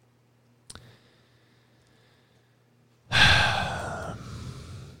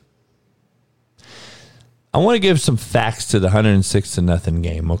 I want to give some facts to the 106-0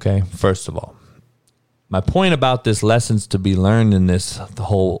 game, okay? First of all, my point about this lessons to be learned in this, the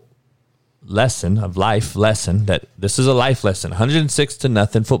whole lesson of life lesson, that this is a life lesson,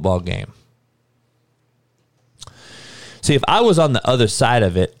 106-0 football game. See, if I was on the other side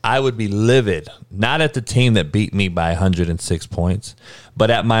of it, I would be livid, not at the team that beat me by 106 points, but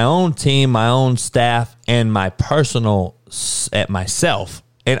at my own team, my own staff, and my personal, at myself.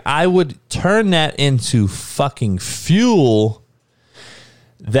 And I would turn that into fucking fuel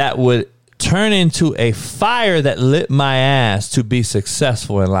that would turn into a fire that lit my ass to be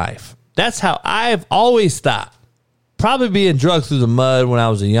successful in life. That's how I've always thought. Probably being drugged through the mud when I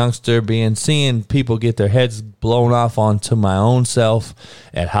was a youngster, seeing people get their heads blown off onto my own self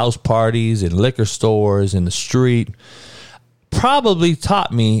at house parties, in liquor stores, in the street, probably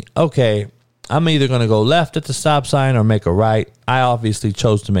taught me, okay, I'm either going to go left at the stop sign or make a right. I obviously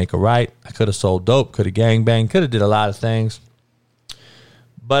chose to make a right. I could have sold dope, could have gangbanged, could have did a lot of things.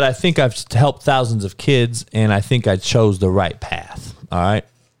 But I think I've helped thousands of kids, and I think I chose the right path, all right?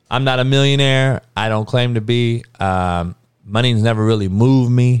 I'm not a millionaire. I don't claim to be. Money's never really moved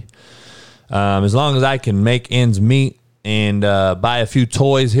me. As long as I can make ends meet and buy a few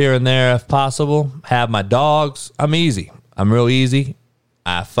toys here and there if possible, have my dogs, I'm easy. I'm real easy.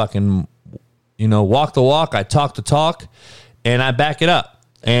 I fucking, walk the walk. I talk the talk, and I back it up.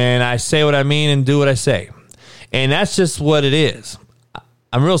 And I say what I mean and do what I say. And that's just what it is.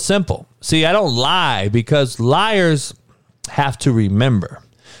 I'm real simple. See, I don't lie because liars have to remember.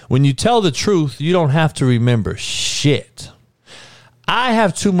 When you tell the truth, you don't have to remember shit. I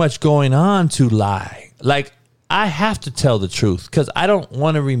have too much going on to lie. Like, I have to tell the truth because I don't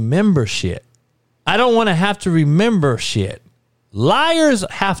want to remember shit. I don't want to have to remember shit. Liars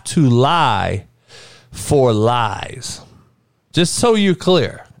have to lie for lies. Just so you're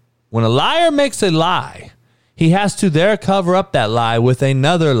clear. When a liar makes a lie, he has to there cover up that lie with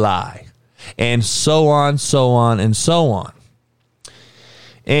another lie. And so on, so on, and so on.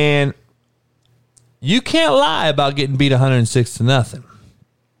 And you can't lie about getting beat 106-0.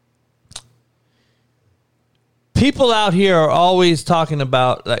 people out here are always talking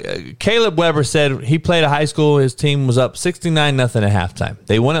about, like, Caleb Weber said he played at high school. His team was up 69-0 at halftime.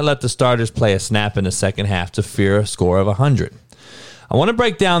 They wouldn't let the starters play a snap in the second half to fear a score of 100. I want to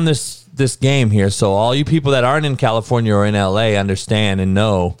break down this game here so all you people that aren't in California or in LA understand and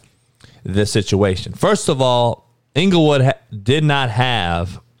know this situation. First of all, Inglewood did not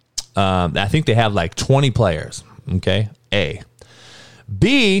have, I think they have like 20 players, okay? A.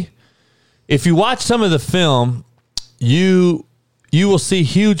 B, if you watch some of the film, you will see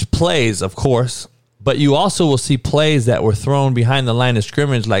huge plays, of course, but you also will see plays that were thrown behind the line of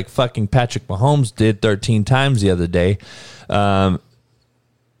scrimmage like fucking Patrick Mahomes did 13 times the other day.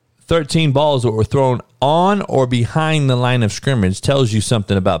 13 balls that were thrown on or behind the line of scrimmage tells you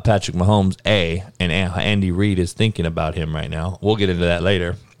something about Patrick Mahomes, A, and Andy Reid is thinking about him right now. We'll get into that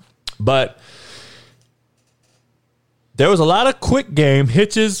later. But there was a lot of quick game,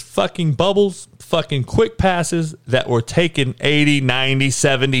 hitches, fucking bubbles, fucking quick passes that were taken 80, 90,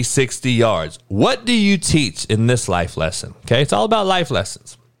 70, 60 yards. What do you teach in this life lesson? Okay, it's all about life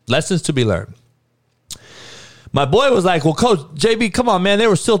lessons. Lessons to be learned. My boy was like, well, Coach, JB, come on, man. They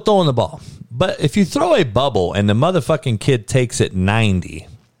were still throwing the ball. But if you throw a bubble and the motherfucking kid takes it 90,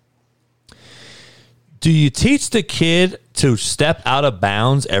 do you teach the kid to step out of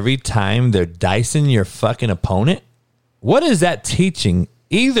bounds every time they're dicing your fucking opponent? What is that teaching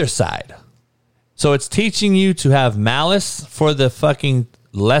either side? So it's teaching you to have malice for the fucking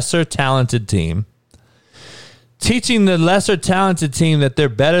lesser talented team, teaching the lesser talented team that they're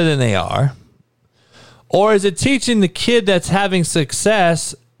better than they are, or is it teaching the kid that's having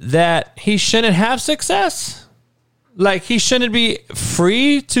success that he shouldn't have success? Like he shouldn't be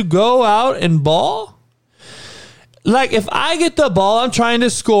free to go out and ball? Like if I get the ball, I'm trying to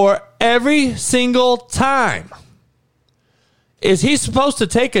score every single time. Is he supposed to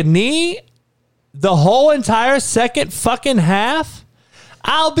take a knee the whole entire second fucking half?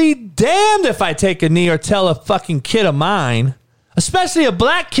 I'll be damned if I take a knee or tell a fucking kid of mine, especially a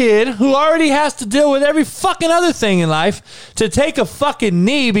black kid who already has to deal with every fucking other thing in life, to take a fucking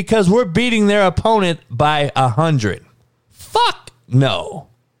knee because we're beating their opponent by 100. Fuck no.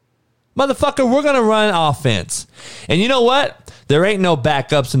 Motherfucker, we're going to run offense. And you know what? There ain't no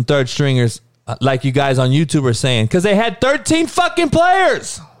backups and third stringers like you guys on YouTube are saying, because they had 13 fucking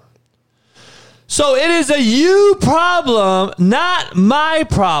players. So it is a you problem, not my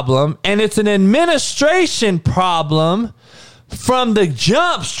problem, and it's an administration problem from the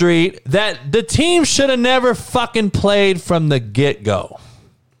jump street that the team should have never fucking played from the get-go.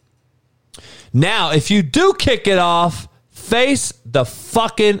 Now, if you do kick it off, face the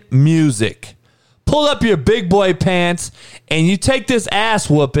fucking music. Pull up your big boy pants and you take this ass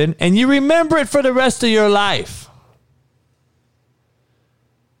whooping and you remember it for the rest of your life.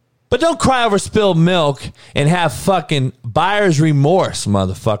 But don't cry over spilled milk and have fucking buyer's remorse,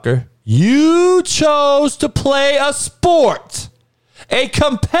 motherfucker. You chose to play a sport, a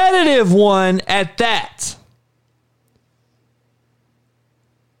competitive one at that.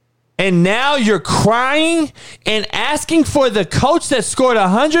 And now you're crying and asking for the coach that scored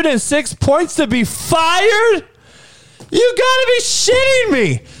 106 points to be fired? You gotta be shitting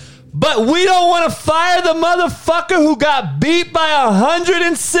me. But we don't want to fire the motherfucker who got beat by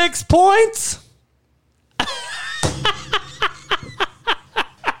 106 points?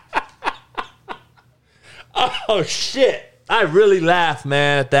 Oh, shit. I really laugh,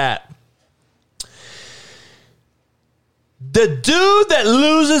 man, at that. The dude that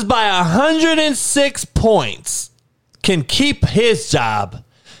loses by 106 points can keep his job.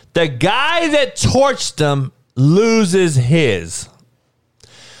 The guy that torched him loses his.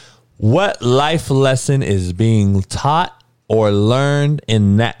 What life lesson is being taught or learned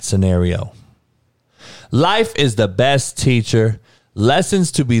in that scenario? Life is the best teacher.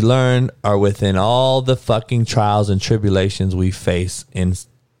 Lessons to be learned are within all the fucking trials and tribulations we face in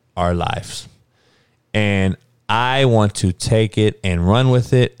our lives. And I want to take it and run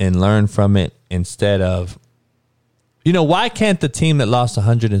with it and learn from it instead of, why can't the team that lost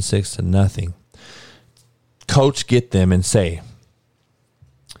 106-0 coach get them and say,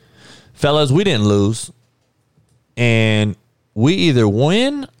 fellas, we didn't lose and we either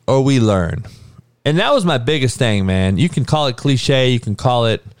win or we learn. And that was my biggest thing, man. You can call it cliche. You can call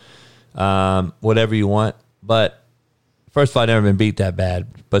it whatever you want. But first of all, I've never been beat that bad.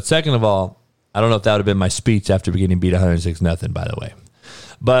 But second of all, I don't know if that would have been my speech after getting beat 106-0, by the way.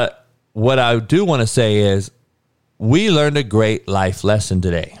 But what I do want to say is we learned a great life lesson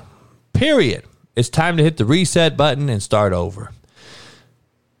today. Period. It's time to hit the reset button and start over.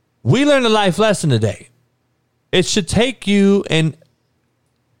 We learned a life lesson today. It should take you and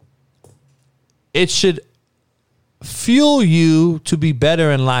it should fuel you to be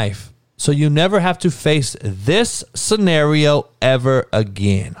better in life so you never have to face this scenario ever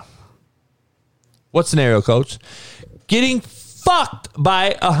again. What scenario, Coach? Getting fucked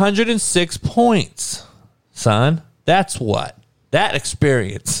by 106 points, son. That's what. That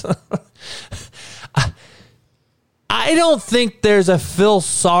experience. I don't think there's a feel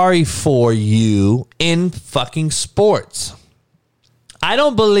sorry for you in fucking sports. I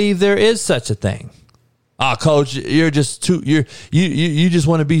don't believe there is such a thing. Oh, Coach, you're just too you just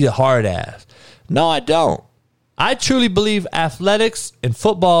want to be a hard ass. No, I don't. I truly believe athletics and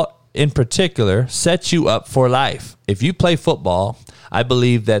football in particular sets you up for life. If you play football, I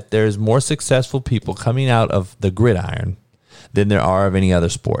believe that there's more successful people coming out of the gridiron than there are of any other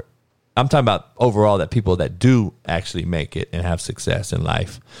sport. I'm talking about overall that people that do actually make it and have success in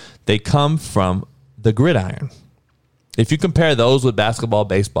life, they come from the gridiron. If you compare those with basketball,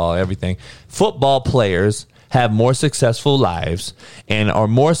 baseball, everything, football players have more successful lives and are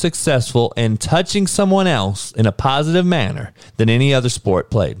more successful in touching someone else in a positive manner than any other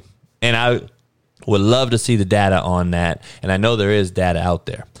sport played. And I would love to see the data on that. And I know there is data out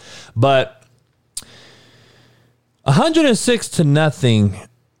there. But 106-0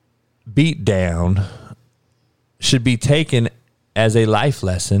 beat down should be taken as a life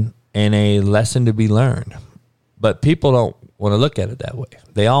lesson and a lesson to be learned. But people don't want to look at it that way.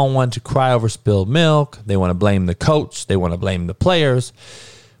 They all want to cry over spilled milk. They want to blame the coach. They want to blame the players,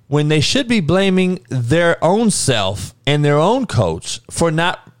 when they should be blaming their own self and their own coach for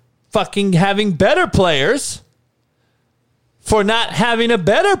not fucking having better players, for not having a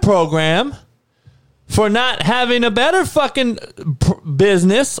better program, for not having a better fucking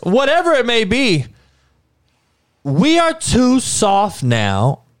business, whatever it may be. We are too soft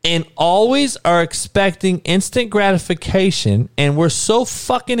now and always are expecting instant gratification, and we're so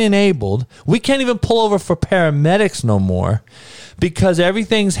fucking enabled, we can't even pull over for paramedics no more because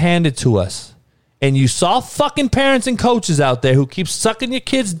everything's handed to us. And you saw fucking parents and coaches out there who keep sucking your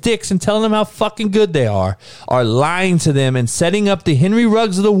kids' dicks and telling them how fucking good they are lying to them and setting up the Henry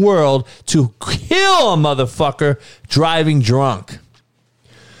Ruggs of the world to kill a motherfucker driving drunk.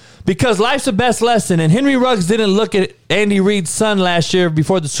 Because life's the best lesson, and Henry Ruggs didn't look at Andy Reid's son last year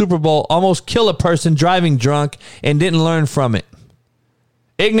before the Super Bowl almost kill a person driving drunk and didn't learn from it.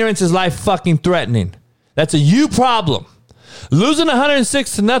 Ignorance is life fucking threatening. That's a you problem. Losing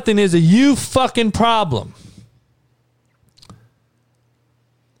 106-0 is a you fucking problem.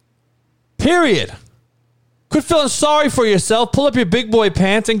 Period. Quit feeling sorry for yourself, pull up your big boy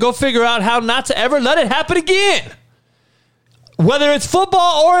pants, and go figure out how not to ever let it happen again. Whether it's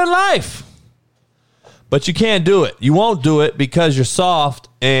football or in life. But you can't do it. You won't do it because you're soft,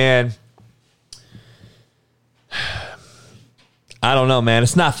 and I don't know, man.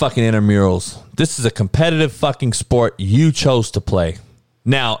 It's not fucking intramurals. This is a competitive fucking sport you chose to play.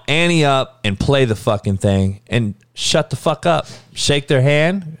 Now, ante up and play the fucking thing and shut the fuck up. Shake their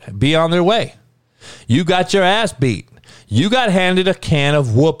hand, be on their way. You got your ass beat. You got handed a can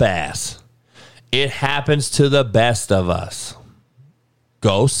of whoop ass. It happens to the best of us.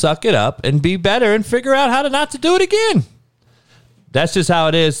 Go suck it up and be better and figure out how to not to do it again. That's just how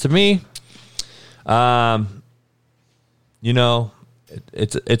it is to me. You know,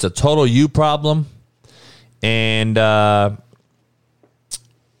 it's a total you problem. And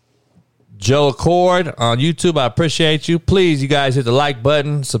Joe Accord on YouTube, I appreciate you. Please, you guys, hit the like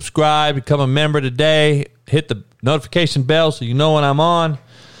button, subscribe, become a member today. Hit the notification bell so you know when I'm on.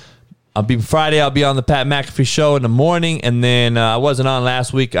 I'll be on the Pat McAfee show in the morning. And then I wasn't on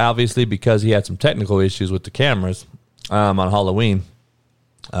last week, obviously, because he had some technical issues with the cameras on Halloween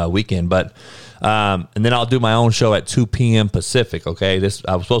weekend. But and then I'll do my own show at 2 p.m. Pacific, okay?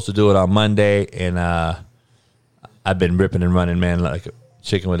 I was supposed to do it on Monday, and I've been ripping and running, man, like a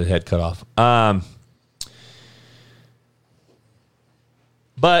chicken with his head cut off.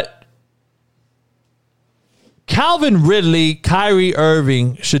 But Calvin Ridley, Kyrie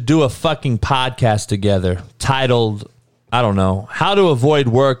Irving should do a fucking podcast together titled, I don't know, How to Avoid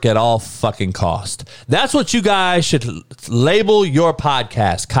Work at All Fucking Cost. That's what you guys should label your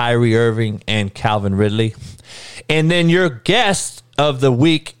podcast, Kyrie Irving and Calvin Ridley. And then your guest of the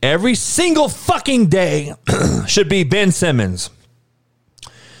week every single fucking day should be Ben Simmons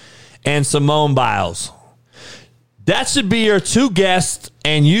and Simone Biles. That should be your two guests,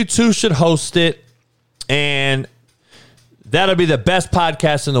 and you two should host it. And that'll be the best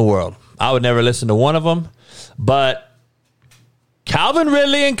podcast in the world. I would never listen to one of them, but Calvin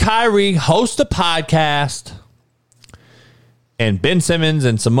Ridley and Kyrie host a podcast, and Ben Simmons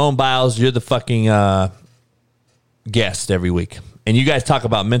and Simone Biles, you're the fucking guest every week. And you guys talk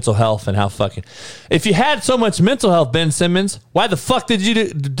about mental health and how fucking... If you had so much mental health, Ben Simmons, why the fuck did you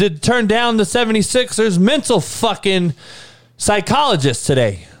turn down the 76ers mental fucking psychologist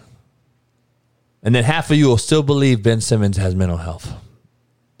today? And then half of you will still believe Ben Simmons has mental health.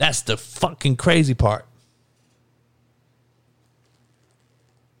 That's the fucking crazy part.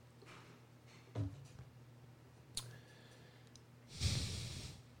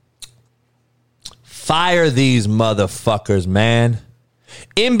 Fire these motherfuckers, man.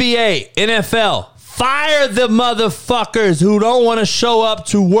 NBA, NFL, fire the motherfuckers who don't want to show up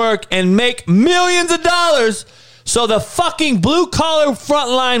to work and make millions of dollars so the fucking blue-collar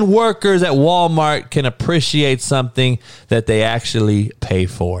frontline workers at Walmart can appreciate something that they actually pay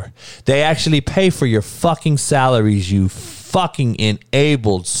for. They actually pay for your fucking salaries, you fucking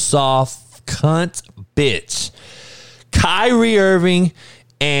enabled soft cunt bitch. Kyrie Irving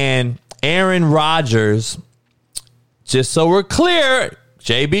and Aaron Rodgers, just so we're clear,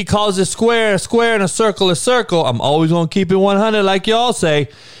 JB calls it square, a square, and a circle. I'm always going to keep it 100 like y'all say.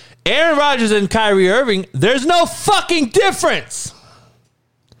 Aaron Rodgers and Kyrie Irving, there's no fucking difference.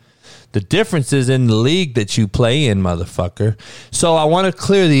 The difference is in the league that you play in, motherfucker. So I want to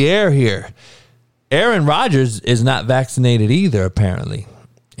clear the air here. Aaron Rodgers is not vaccinated either, apparently.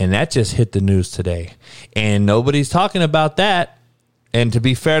 And that just hit the news today. And nobody's talking about that. And to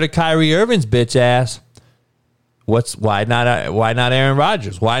be fair to Kyrie Irving's bitch ass, why not Aaron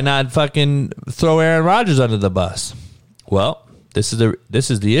Rodgers? Why not fucking throw Aaron Rodgers under the bus? Well, this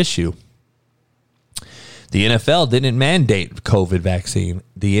is the issue. The NFL didn't mandate COVID vaccine.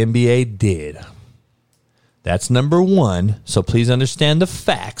 The NBA did. That's number one. So please understand the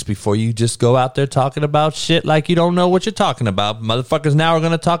facts before you just go out there talking about shit like you don't know what you're talking about. Motherfuckers now are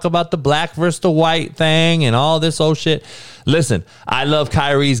going to talk about the black versus the white thing and all this old shit. Listen, I love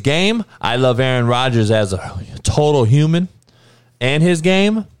Kyrie's game. I love Aaron Rodgers as a total human and his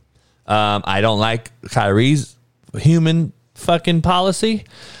game. I don't like Kyrie's human fucking policy.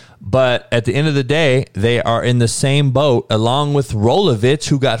 But at the end of the day, they are in the same boat, along with Rolovich,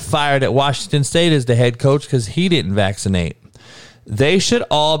 who got fired at Washington State as the head coach because he didn't vaccinate. They should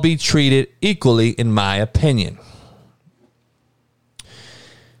all be treated equally, in my opinion.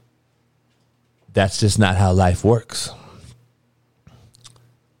 That's just not how life works.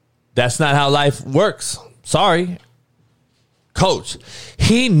 That's not how life works. Sorry. Coach,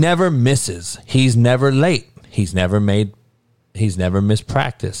 he never misses. He's never late. He's never missed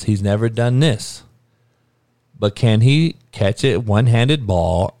practice. He's never done this. But can he catch a one-handed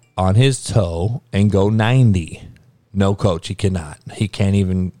ball on his toe and go 90? No, coach, he cannot. He can't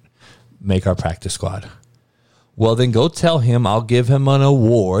even make our practice squad. Well, then go tell him I'll give him an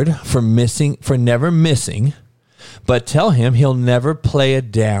award for never missing, but tell him he'll never play a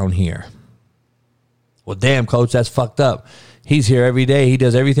down here. Well, damn, coach, that's fucked up. He's here every day. He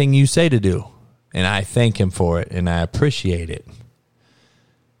does everything you say to do. And I thank him for it, and I appreciate it.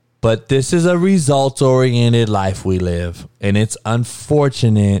 But this is a results-oriented life we live, and it's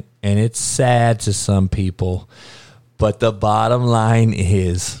unfortunate, and it's sad to some people. But the bottom line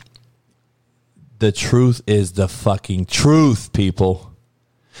is, the truth is the fucking truth, people.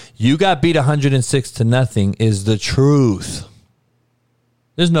 You got beat 106-0 is the truth.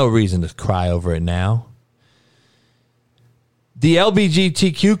 There's no reason to cry over it now. The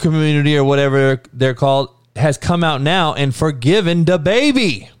LGBTQ community, or whatever they're called, has come out now and forgiven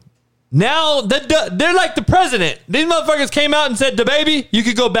DaBaby. Now they're like the president. These motherfuckers came out and said, DaBaby, you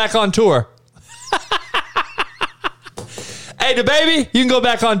could go back on tour. Hey, DaBaby, you can go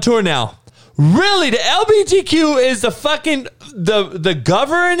back on tour now. Really, the LGBTQ is the fucking the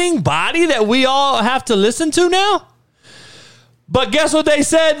governing body that we all have to listen to now? But guess what they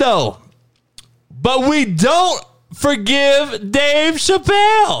said, though? But we don't forgive Dave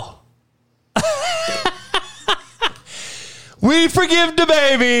Chappelle. We forgive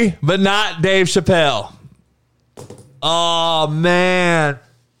DaBaby, but not Dave Chappelle. Oh, man.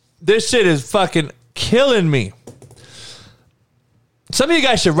 This shit is fucking killing me. Some of you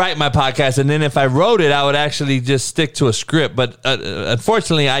guys should write my podcast, and then if I wrote it, I would actually just stick to a script. But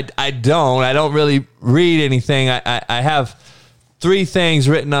unfortunately, I don't. I don't really read anything. I have 3 things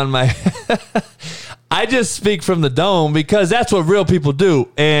written on my... I just speak from the dome because that's what real people do.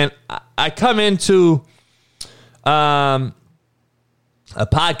 And I come into a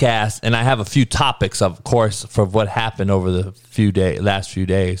podcast, and I have a few topics, of course, for what happened over the last few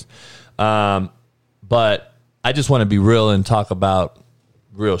days. But I just want to be real and talk about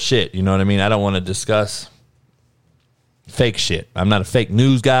real shit. You know what I mean? I don't want to discuss fake shit. I'm not a fake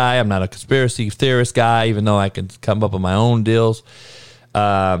news guy. I'm not a conspiracy theorist guy, even though I can come up with my own deals.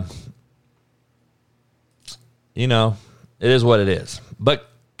 You know, It is what it is. But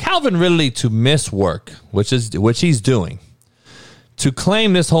Calvin Ridley to miss work, which he's doing, to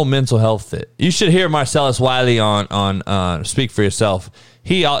claim this whole mental health fit. You should hear Marcellus Wiley on Speak for Yourself.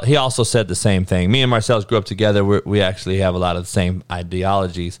 He also said the same thing. Me and Marcellus grew up together. We actually have a lot of the same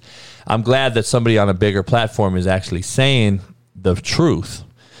ideologies. I'm glad that somebody on a bigger platform is actually saying the truth.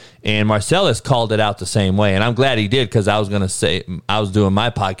 And Marcellus called it out the same way. And I'm glad he did, because I was doing my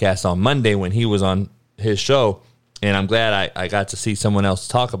podcast on Monday when he was on his show. And I'm glad I got to see someone else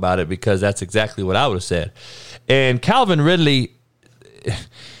talk about it, because that's exactly what I would have said. And Calvin Ridley,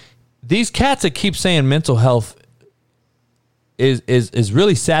 these cats that keep saying mental health is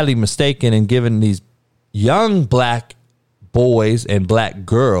really sadly mistaken and giving these young black boys and black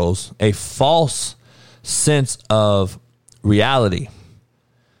girls a false sense of reality,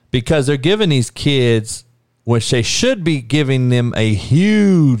 because they're giving these kids, which they should be giving them, a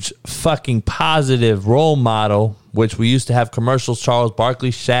huge fucking positive role model, which we used to have commercials, Charles Barkley,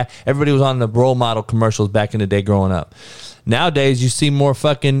 Shaq. Everybody was on the role model commercials back in the day growing up. Nowadays, you see more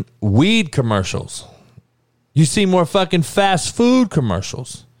fucking weed commercials. You see more fucking fast food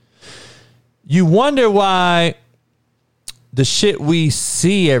commercials. You wonder why the shit we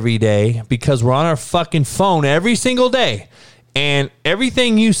see every day, because we're on our fucking phone every single day, and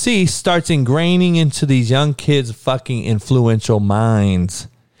everything you see starts ingraining into these young kids' fucking influential minds.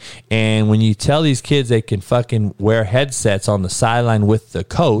 And when you tell these kids they can fucking wear headsets on the sideline with the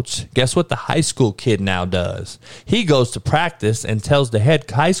coach, guess what the high school kid now does? He goes to practice and tells the head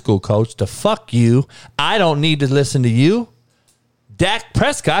high school coach to fuck you. I don't need to listen to you. Dak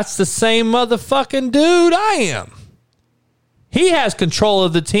Prescott's the same motherfucking dude I am. He has control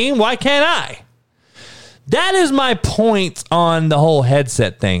of the team. Why can't I? That is my point on the whole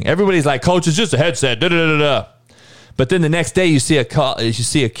headset thing. Everybody's like, coach, it's just a headset. Da-da-da-da-da. But then the next day you see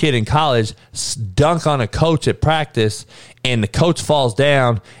a kid in college dunk on a coach at practice, and the coach falls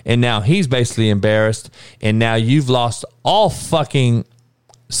down, and now he's basically embarrassed, and now you've lost all fucking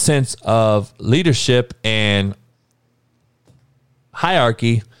sense of leadership and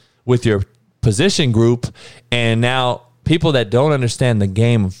hierarchy with your position group, and now people that don't understand the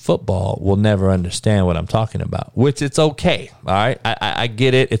game of football will never understand what I'm talking about, which it's okay, all right? I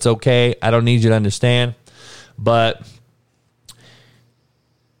get it. It's okay. I don't need you to understand. But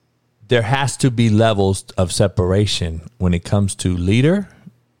there has to be levels of separation when it comes to leader,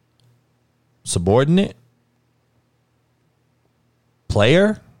 subordinate,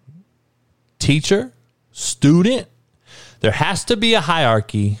 player, teacher, student. There has to be a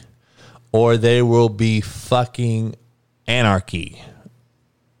hierarchy, or there will be fucking anarchy.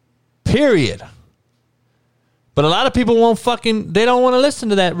 Period. But a lot of people they don't want to listen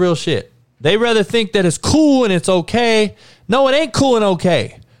to that real shit. They rather think that it's cool and it's okay. No, it ain't cool and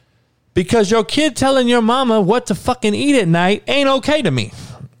okay. Because your kid telling your mama what to fucking eat at night ain't okay to me.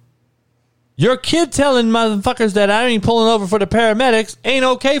 Your kid telling motherfuckers that I ain't pulling over for the paramedics ain't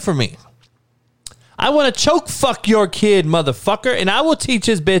okay for me. I want to choke fuck your kid, motherfucker, and I will teach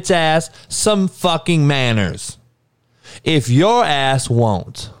his bitch ass some fucking manners. If your ass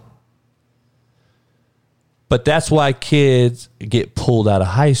won't. But that's why kids get pulled out of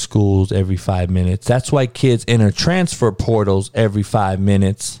high schools every 5 minutes. That's why kids enter transfer portals every 5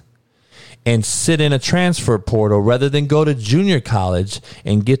 minutes and sit in a transfer portal rather than go to junior college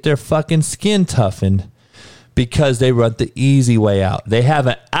and get their fucking skin toughened, because they run the easy way out. They have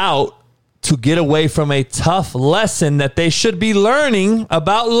an out to get away from a tough lesson that they should be learning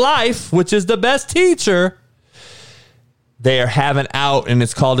about life, which is the best teacher. They have an out, and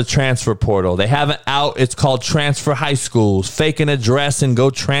it's called a transfer portal. They have an out, it's called transfer high schools. Fake an address and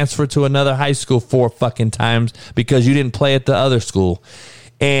go transfer to another high school 4 fucking times because you didn't play at the other school.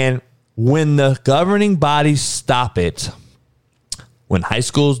 And when the governing bodies stop it, when high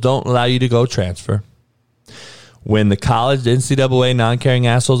schools don't allow you to go transfer, when the college, the NCAA, non-caring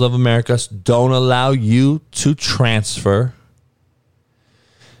assholes of America don't allow you to transfer,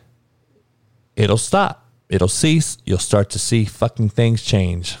 it'll stop. It'll cease. You'll start to see fucking things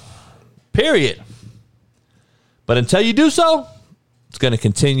change. Period. But until you do so, it's going to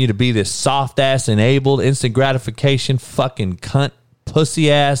continue to be this soft-ass, enabled, instant gratification, fucking cunt,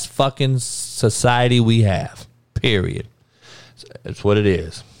 pussy-ass fucking society we have. Period. That's what it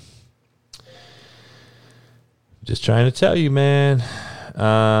is. Just trying to tell you, man.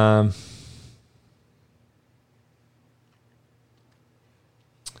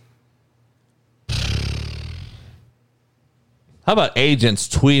 How about agents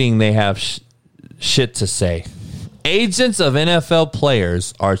tweeting they have shit to say? Agents of NFL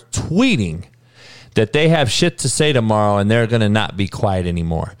players are tweeting that they have shit to say tomorrow and they're going to not be quiet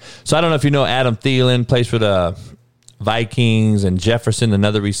anymore. So I don't know if you know Adam Thielen, plays for the Vikings, and Jefferson,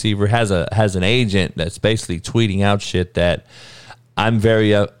 another receiver, has an agent that's basically tweeting out shit that I'm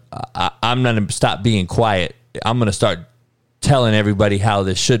going to stop being quiet. I'm going to start telling everybody how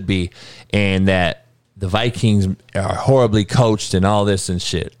this should be, and that the Vikings are horribly coached and all this and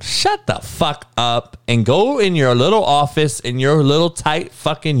shit. Shut the fuck up and go in your little office in your little tight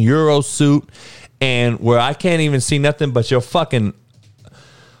fucking Euro suit, and where I can't even see nothing but your fucking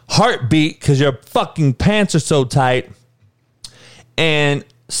heartbeat because your fucking pants are so tight, and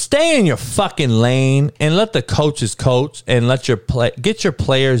stay in your fucking lane and let the coaches coach and get your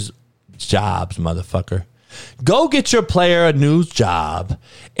players jobs, motherfucker. Go get your player a new job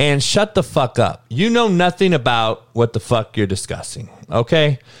and shut the fuck up. You know nothing about what the fuck you're discussing,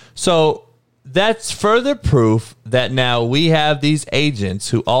 okay? So that's further proof that now we have these agents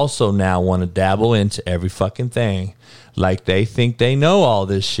who also now want to dabble into every fucking thing. Like they think they know all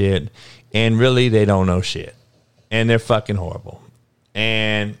this shit, and really they don't know shit. And they're fucking horrible.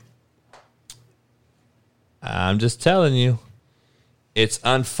 And I'm just telling you, it's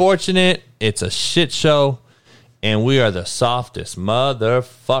unfortunate. It's a shit show. And we are the softest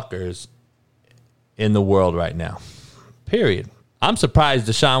motherfuckers in the world right now. Period. I'm surprised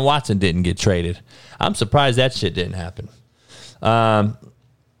Deshaun Watson didn't get traded. I'm surprised that shit didn't happen. Von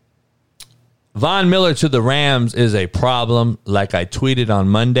Miller to the Rams is a problem. Like I tweeted on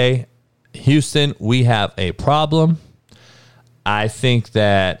Monday, Houston, we have a problem. I think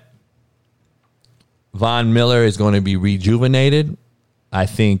that Von Miller is going to be rejuvenated. I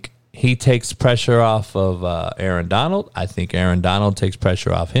think he takes pressure off of Aaron Donald. I think Aaron Donald takes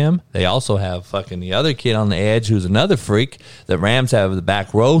pressure off him. They also have fucking the other kid on the edge who's another freak. The Rams have the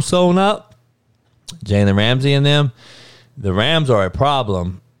back row sewn up. Jalen Ramsey and them. The Rams are a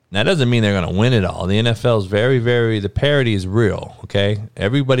problem. That doesn't mean they're going to win it all. The NFL is very, very, the parity is real, okay?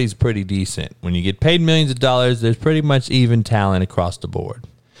 Everybody's pretty decent. When you get paid millions of dollars, there's pretty much even talent across the board.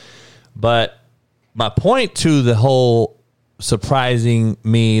 But my point to the whole surprising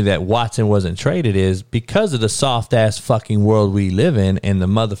me that Watson wasn't traded is because of the soft-ass fucking world we live in and the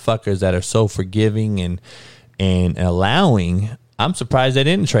motherfuckers that are so forgiving and allowing, I'm surprised they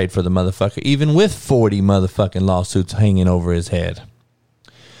didn't trade for the motherfucker, even with 40 motherfucking lawsuits hanging over his head.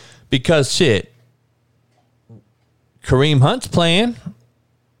 Because shit, Kareem Hunt's playing.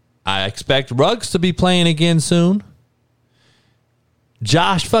 I expect Ruggs to be playing again soon.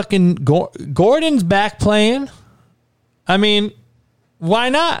 Josh fucking Gordon's back playing. I mean, why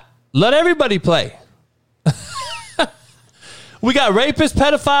not? Let everybody play. We got rapists,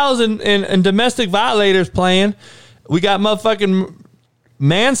 pedophiles, and domestic violators playing. We got motherfucking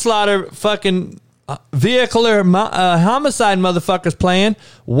manslaughter, fucking vehicular homicide motherfuckers playing.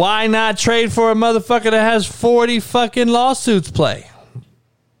 Why not trade for a motherfucker that has 40 fucking lawsuits play?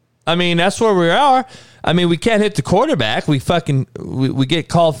 I mean, that's where we are. I mean, we can't hit the quarterback. We get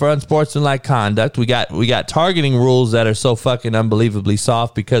called for unsportsmanlike conduct. We got targeting rules that are so fucking unbelievably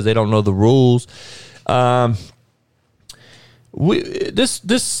soft because they don't know the rules.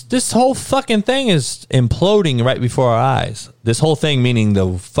 This whole fucking thing is imploding right before our eyes. This whole thing, meaning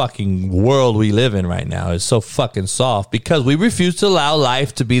the fucking world we live in right now, is so fucking soft because we refuse to allow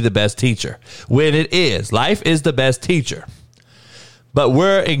life to be the best teacher. When it is. Life is the best teacher. But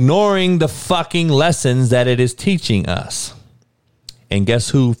we're ignoring the fucking lessons that it is teaching us. And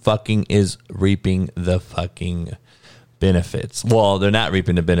guess who fucking is reaping the fucking benefits? Well, they're not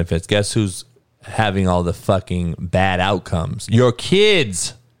reaping the benefits. Guess who's having all the fucking bad outcomes? Your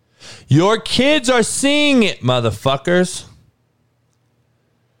kids. Your kids are seeing it, motherfuckers.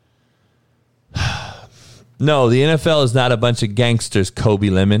 No, the NFL is not a bunch of gangsters, Kobe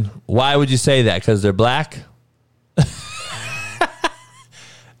Lemon. Why would you say that? Because they're black?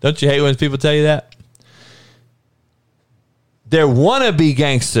 Don't you hate when people tell you that? They're wannabe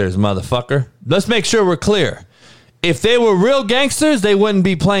gangsters, motherfucker. Let's make sure we're clear. If they were real gangsters, they wouldn't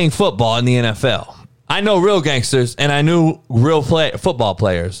be playing football in the NFL. I know real gangsters, and I knew real football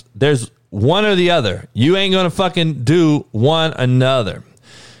players. There's one or the other. You ain't going to fucking do one another.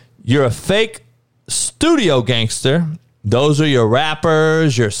 You're a fake studio gangster. Those are your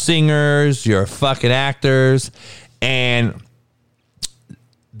rappers, your singers, your fucking actors, and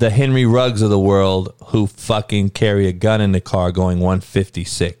the Henry Ruggs of the world who fucking carry a gun in the car going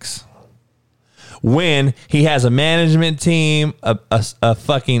 156. When he has a management team, a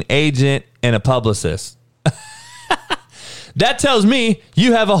fucking agent, and a publicist. That tells me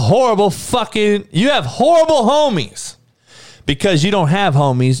you have horrible homies. Because you don't have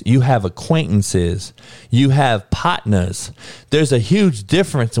homies, you have acquaintances. You have partners. There's a huge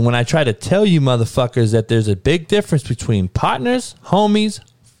difference. And when I try to tell you motherfuckers that there's a big difference between partners, homies,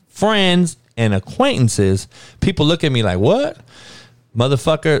 friends, and acquaintances, people look at me like, what?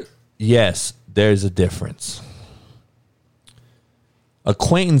 Motherfucker, yes, there's a difference.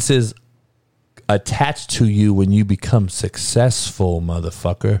 Acquaintances attach to you when you become successful,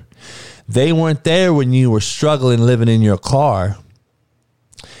 motherfucker. They weren't there when you were struggling living in your car.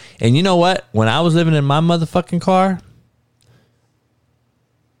 And you know what? When I was living in my motherfucking car,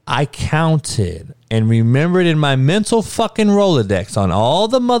 I counted and remembered in my mental fucking Rolodex on all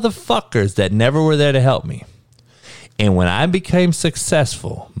the motherfuckers that never were there to help me. And when I became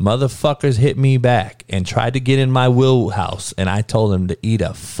successful, motherfuckers hit me back and tried to get in my wheelhouse, and I told them to eat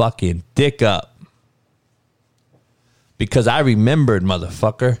a fucking dick up. Because I remembered,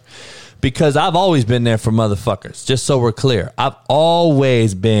 motherfucker. Because I've always been there for motherfuckers, just so we're clear. I've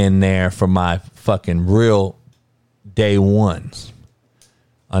always been there for my fucking real day ones.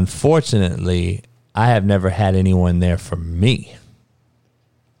 Unfortunately, I have never had anyone there for me.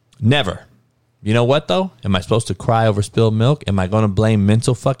 Never. You know what, though? Am I supposed to cry over spilled milk? Am I going to blame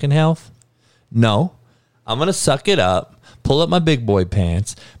mental fucking health? No. I'm going to suck it up, pull up my big boy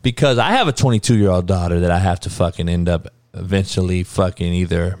pants, because I have a 22-year-old daughter that I have to fucking end up eventually fucking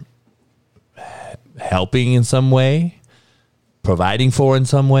either helping in some way, providing for in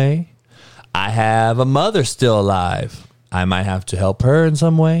some way. I have a mother still alive. I might have to help her in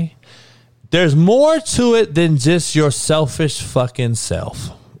some way. There's more to it than just your selfish fucking self.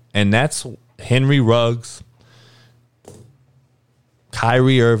 And that's Henry Ruggs,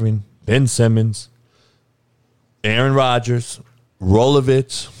 Kyrie Irving, Ben Simmons, Aaron Rodgers,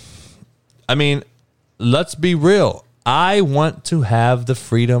 Rolovich. I mean, let's be real. I want to have the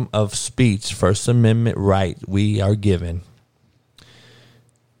freedom of speech, First Amendment right we are given,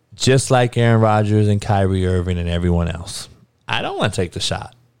 just like Aaron Rodgers and Kyrie Irving and everyone else. I don't want to take the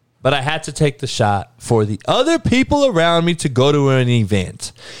shot, but I had to take the shot for the other people around me to go to an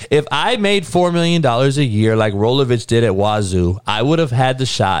event. If I made $4 million a year like Rolovich did at Wazoo, I would have had the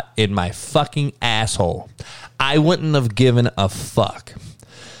shot in my fucking asshole. I wouldn't have given a fuck.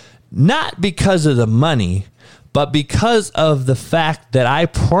 Not because of the money, but because of the fact that I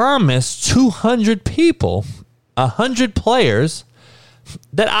promised 200 people, 100 players,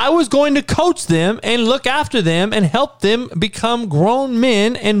 that I was going to coach them and look after them and help them become grown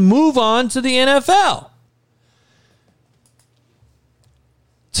men and move on to the NFL.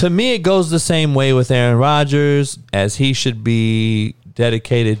 To me, it goes the same way with Aaron Rodgers, as he should be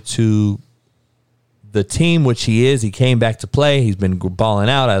dedicated to the team, which he is. He came back to play. He's been balling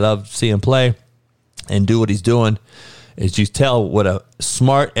out. I love to see him play and do what he's doing. As you tell what a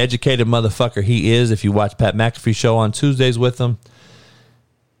smart, educated motherfucker he is if you watch Pat McAfee show on Tuesdays with him.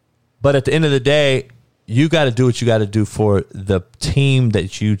 But at the end of the day, you got to do what you got to do for the team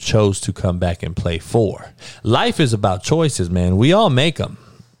that you chose to come back and play for. Life is about choices, man. We all make them.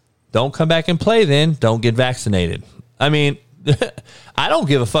 Don't come back and play then. Don't get vaccinated. I mean, I don't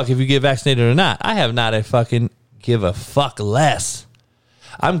give a fuck if you get vaccinated or not. I have not a fucking give a fuck less.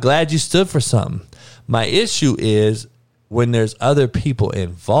 I'm glad you stood for something. My issue is when there's other people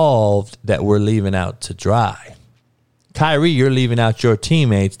involved that we're leaving out to dry. Kyrie, you're leaving out your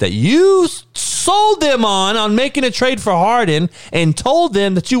teammates that you sold them on making a trade for Harden and told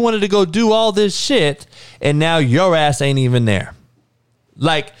them that you wanted to go do all this shit, and now your ass ain't even there.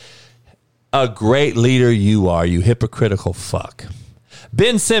 Like a great leader you are, you hypocritical fuck.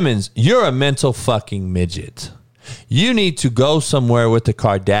 Ben Simmons, you're a mental fucking midget. You need to go somewhere with the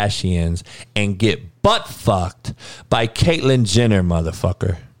Kardashians and get butt fucked by Caitlyn Jenner,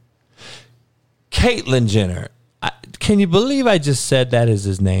 motherfucker. Caitlyn Jenner. Can you believe I just said that is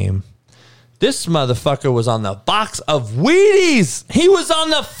his name? This motherfucker was on the box of Wheaties. He was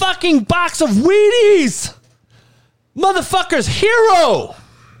on the fucking box of Wheaties. Motherfucker's hero.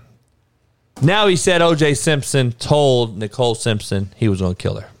 Now he said O.J. Simpson told Nicole Simpson he was going to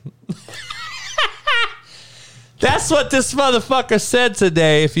kill her. That's what this motherfucker said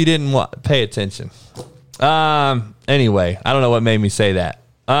today if you didn't pay attention. Anyway, I don't know what made me say that.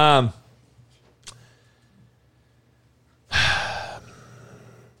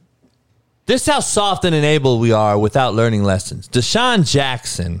 This is how soft and enabled we are without learning lessons. Deshaun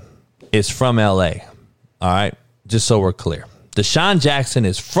Jackson is from L.A., all right? Just so we're clear. Deshaun Jackson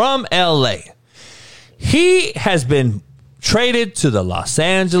is from L.A. He has been traded to the Los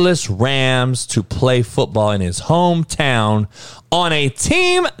Angeles Rams to play football in his hometown on a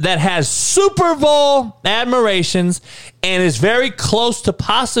team that has Super Bowl admirations and is very close to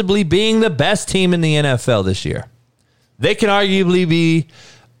possibly being the best team in the NFL this year. They can arguably be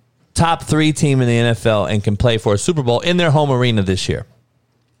top 3 team in the NFL and can play for a Super Bowl in their home arena this year.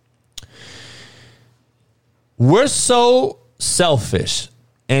 We're so selfish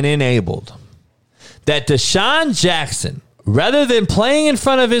and enabled that Deshaun Jackson, rather than playing in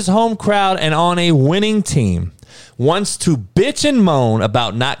front of his home crowd and on a winning team, wants to bitch and moan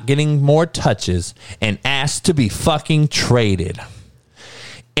about not getting more touches and ask to be fucking traded.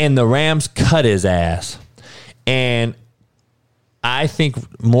 And the Rams cut his ass. And I think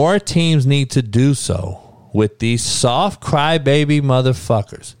more teams need to do so with these soft crybaby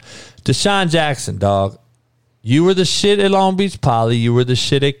motherfuckers. Deshaun Jackson, dog, you were the shit at Long Beach Poly. You were the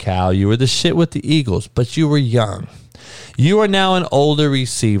shit at Cal. You were the shit with the Eagles, but you were young. You are now an older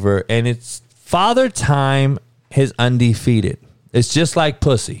receiver, and it's father time is undefeated. It's just like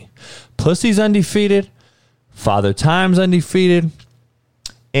pussy. Pussy's undefeated. Father time's undefeated.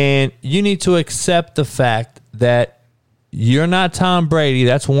 And you need to accept the fact that you're not Tom Brady.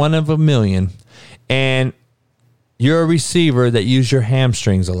 That's one of a million. And you're a receiver that use your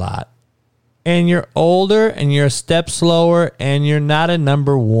hamstrings a lot. And you're older and you're a step slower and you're not a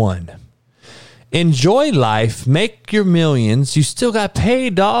number one. Enjoy life. Make your millions. You still got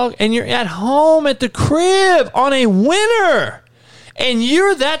paid, dog. And you're at home at the crib on a winner. And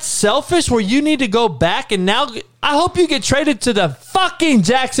you're that selfish where you need to go back and now I hope you get traded to the fucking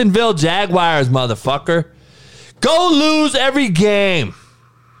Jacksonville Jaguars, motherfucker. Go lose every game.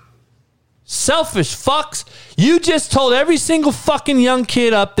 Selfish fucks. You just told every single fucking young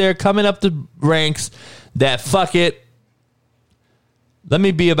kid up there coming up the ranks that fuck it. Let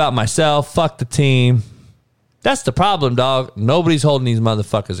me be about myself. Fuck the team. That's the problem, dog. Nobody's holding these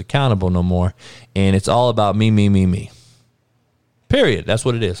motherfuckers accountable no more. And it's all about me, me, me, me. Period. That's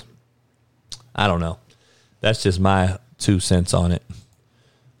what it is. I don't know. That's just my 2 cents on it.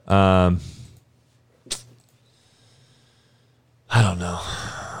 I don't know.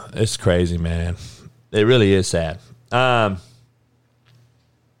 It's crazy, man. It really is sad.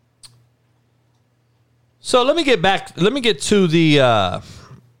 So let me get to the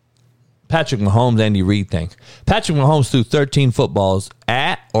Patrick Mahomes, Andy Reid thing. Patrick Mahomes threw 13 footballs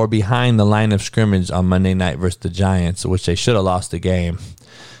at or behind the line of scrimmage on Monday night versus the Giants, which they should have lost the game.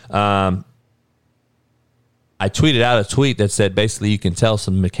 I tweeted out a tweet that said basically you can tell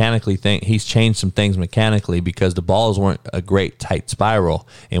some mechanically he's changed some things mechanically because the balls weren't a great tight spiral.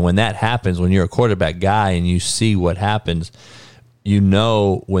 And when that happens, when you're a quarterback guy and you see what happens, you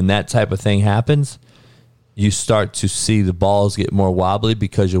know when that type of thing happens, you start to see the balls get more wobbly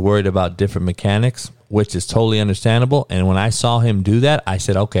because you're worried about different mechanics, which is totally understandable. And when I saw him do that, I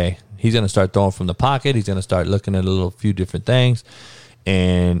said, okay, he's going to start throwing from the pocket. He's going to start looking at a few different things.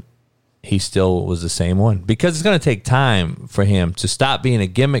 And he still was the same one because it's going to take time for him to stop being a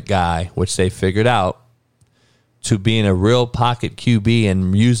gimmick guy, which they figured out, to being a real pocket QB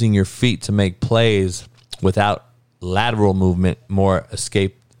and using your feet to make plays without lateral movement, more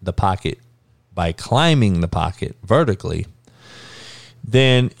escape the pocket by climbing the pocket vertically.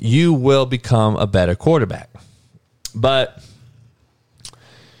 Then you will become a better quarterback. But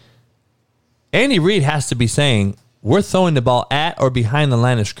Andy Reid has to be saying, we're throwing the ball at or behind the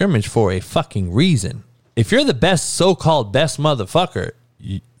line of scrimmage for a fucking reason. If you're the best, so-called best motherfucker,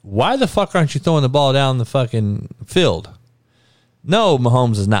 why the fuck aren't you throwing the ball down the fucking field? No,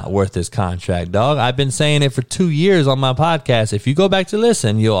 Mahomes is not worth his contract, dog. I've been saying it for 2 years on my podcast. If you go back to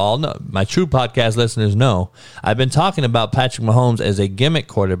listen, you'll all know. My true podcast listeners know. I've been talking about Patrick Mahomes as a gimmick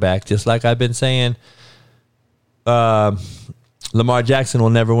quarterback, just like I've been saying Lamar Jackson will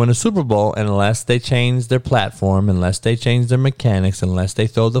never win a Super Bowl unless they change their platform, unless they change their mechanics, unless they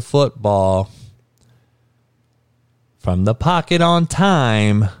throw the football from the pocket on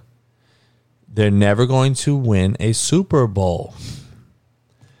time. They're never going to win a Super Bowl.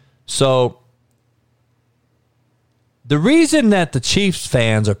 So the reason that the Chiefs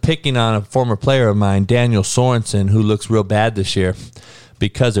fans are picking on a former player of mine, Daniel Sorensen, who looks real bad this year,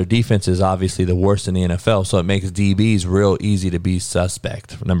 because their defense is obviously the worst in the NFL, so it makes DBs real easy to be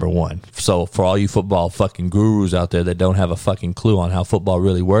suspect, number one. So for all you football fucking gurus out there that don't have a fucking clue on how football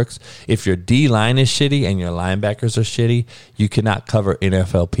really works, if your D-line is shitty and your linebackers are shitty, you cannot cover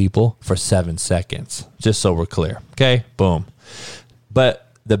NFL people for 7 seconds, just so we're clear. Okay? Boom. But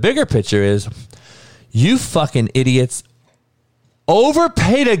the bigger picture is, you fucking idiots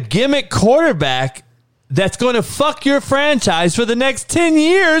overpaid a gimmick quarterback that's going to fuck your franchise for the next 10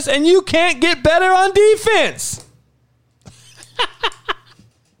 years, and you can't get better on defense.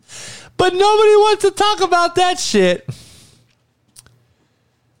 But nobody wants to talk about that shit.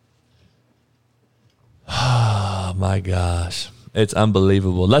 Oh, my gosh. It's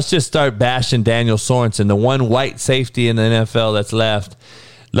unbelievable. Let's just start bashing Daniel Sorensen, the one white safety in the NFL that's left.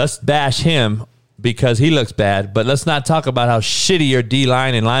 Let's bash him because he looks bad, but let's not talk about how shitty your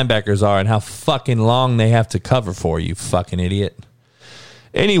D-line and linebackers are and how fucking long they have to cover for, you fucking idiot.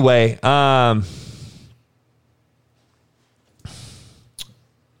 Anyway,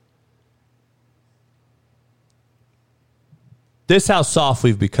 this how soft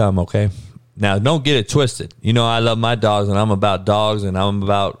we've become, okay? Now, don't get it twisted. You know, I love my dogs, and I'm about dogs, and I'm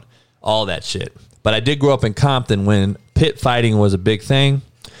about all that shit. But I did grow up in Compton when pit fighting was a big thing.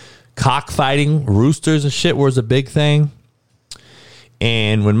 Cockfighting, roosters and shit was a big thing.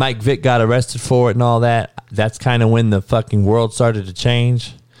 And when Mike Vick got arrested for it and all that, that's kind of when the fucking world started to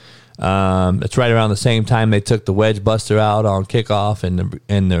change. It's right around the same time they took the wedge buster out on kickoff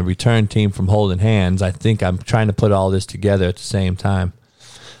and the return team from holding hands. I think I'm trying to put all this together at the same time.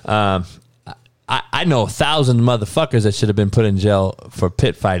 I know 1,000 motherfuckers that should have been put in jail for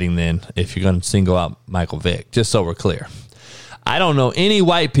pit fighting then, if you're going to single out Michael Vick, just so we're clear. I don't know any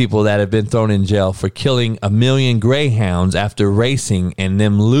white people that have been thrown in jail for killing 1 million greyhounds after racing and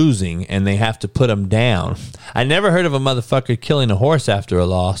them losing, and they have to put them down. I never heard of a motherfucker killing a horse after a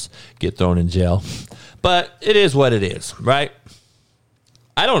loss get thrown in jail. But it is what it is, right?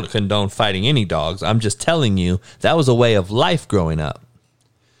 I don't condone fighting any dogs. I'm just telling you that was a way of life growing up.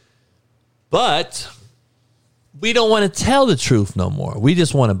 But we don't want to tell the truth no more. We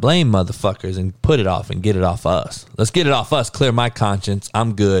just want to blame motherfuckers and put it off and get it off us. Let's get it off us. Clear my conscience.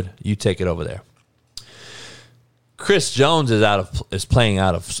 I'm good. You take it over there. Chris Jones is playing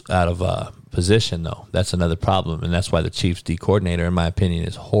out of position though. That's another problem, and that's why the Chiefs D coordinator, in my opinion,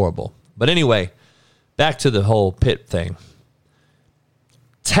 is horrible. But anyway, back to the whole pit thing.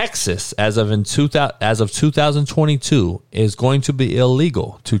 Texas, as of 2022, is going to be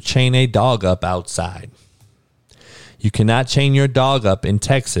illegal to chain a dog up outside. You cannot chain your dog up in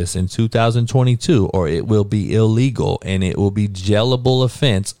Texas in 2022, or it will be illegal, and it will be jailable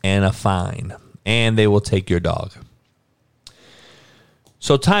offense and a fine, and they will take your dog.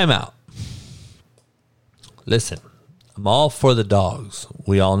 So time out. Listen, I'm all for the dogs.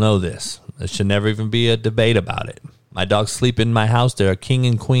 We all know this. There should never even be a debate about it. My dogs sleep in my house. They're a king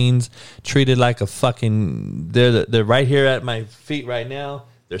and queens, treated like a fucking... They're right here at my feet right now.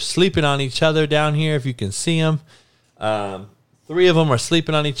 They're sleeping on each other down here, if you can see them. 3 of them are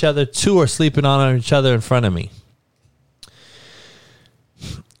sleeping on each other. 2 are sleeping on each other in front of me.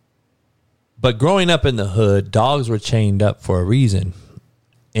 But growing up in the hood, dogs were chained up for a reason.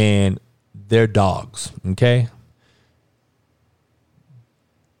 And they're dogs, okay?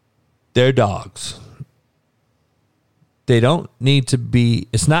 They're dogs. They don't need to be...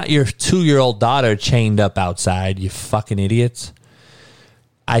 It's not your 2-year-old daughter chained up outside, you fucking idiots.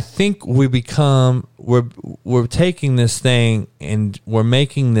 I think we're taking this thing and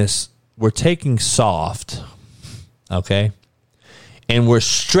we're taking soft, okay? And we're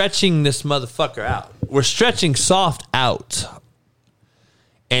stretching this motherfucker out. We're stretching soft out.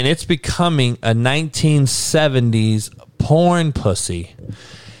 And it's becoming a 1970s porn pussy.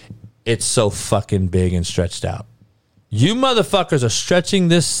 It's so fucking big and stretched out. You motherfuckers are stretching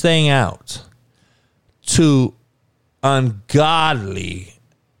this thing out to ungodly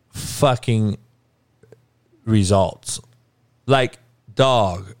fucking results. Like,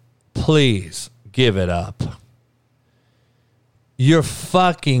 dog, please give it up. You're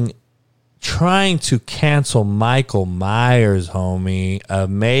fucking trying to cancel Michael Myers, homie, a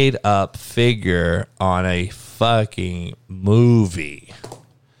made up figure on a fucking movie.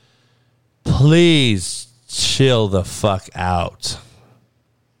 Please chill the fuck out.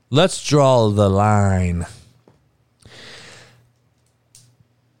 Let's draw the line.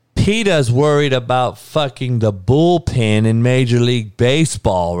 PETA's worried about fucking the bullpen in Major League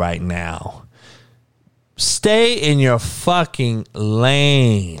Baseball right now. Stay in your fucking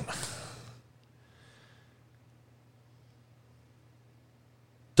lane.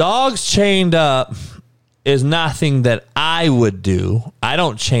 Dogs chained up is nothing that I would do. I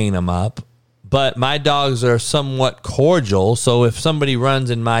don't chain them up. But my dogs are somewhat cordial, so if somebody runs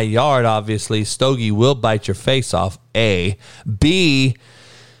in my yard, obviously, Stogie will bite your face off, A. B,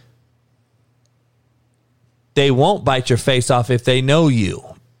 they won't bite your face off if they know you.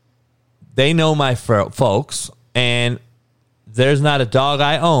 They know my folks, and there's not a dog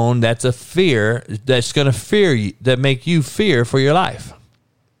I own that's a fear, that's going to fear you, that make you fear for your life.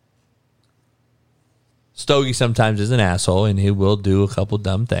 Stogie sometimes is an asshole, and he will do a couple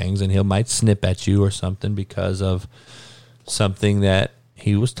dumb things, and he might snip at you or something because of something that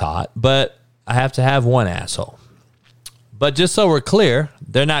he was taught. But I have to have one asshole. But just so we're clear,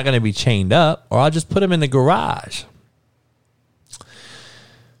 they're not going to be chained up, or I'll just put them in the garage.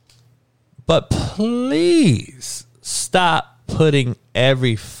 But please stop putting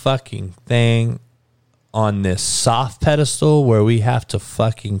every fucking thing on this soft pedestal where we have to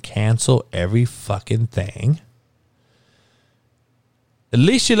fucking cancel every fucking thing. At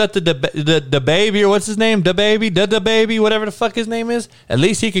least you let the baby, or what's his name? The baby, whatever the fuck his name is. At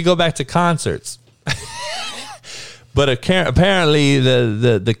least he could go back to concerts. But apparently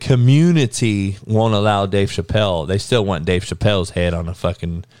the community won't allow Dave Chappelle. They still want Dave Chappelle's head on a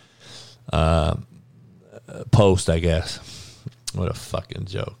fucking post, I guess. What a fucking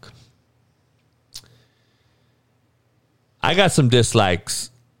joke. I got some dislikes.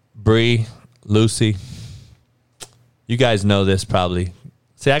 Bree, Lucy. You guys know this probably.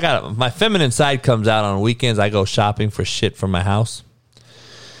 See, my feminine side comes out on weekends. I go shopping for shit for my house.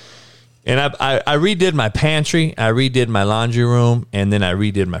 And I redid my pantry, I redid my laundry room, and then I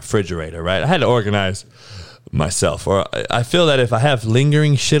redid my refrigerator, right? I had to organize myself. Or I feel that if I have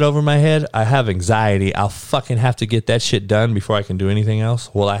lingering shit over my head, I have anxiety. I'll fucking have to get that shit done before I can do anything else.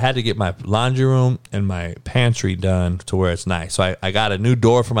 Well, I had to get my laundry room and my pantry done to where it's nice. So I got a new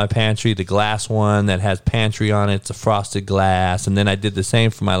door for my pantry, the glass one that has pantry on it. It's a frosted glass. And then I did the same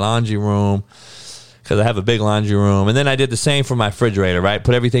for my laundry room, because I have a big laundry room. And then I did the same for my refrigerator, right?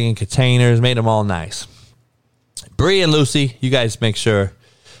 Put everything in containers, made them all nice. Bree and Lucy, you guys make sure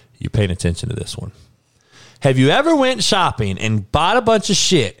you're paying attention to this one. Have you ever went shopping and bought a bunch of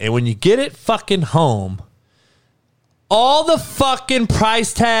shit, and when you get it fucking home, all the fucking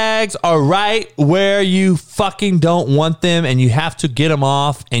price tags are right where you fucking don't want them, and you have to get them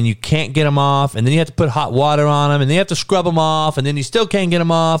off, and you can't get them off, and then you have to put hot water on them, and then you have to scrub them off, and then you still can't get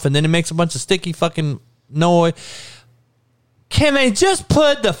them off, and then it makes a bunch of sticky fucking noise. Can they just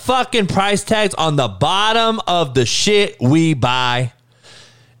put the fucking price tags on the bottom of the shit we buy?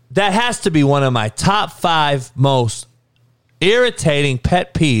 That has to be one of my top 5 most irritating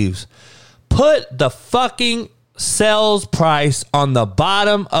pet peeves. Put the fucking sales price on the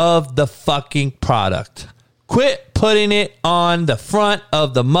bottom of the fucking product. Quit putting it on the front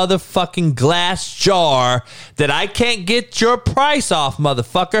of the motherfucking glass jar that I can't get your price off,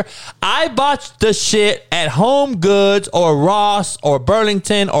 motherfucker. I bought the shit at Home Goods or Ross or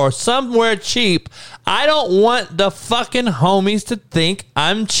Burlington or somewhere cheap. I don't want the fucking homies to think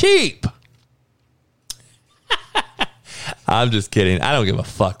I'm cheap. I'm just kidding. I don't give a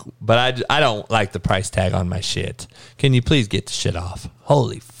fuck. But I don't like the price tag on my shit. Can you please get the shit off?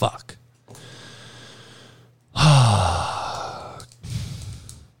 Holy fuck.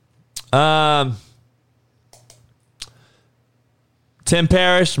 Tim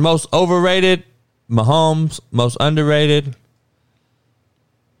Parrish, most overrated. Mahomes, most underrated.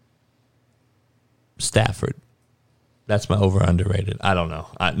 Stafford. That's my over underrated. I don't know.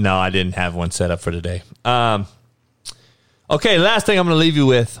 No, I didn't have one set up for today. Okay, last thing I'm going to leave you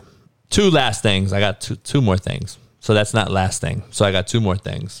with. 2 last things. I got two more things. So that's not last thing. So I got 2 more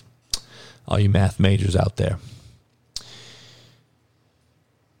things. All you math majors out there.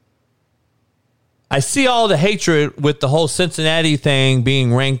 I see all the hatred with the whole Cincinnati thing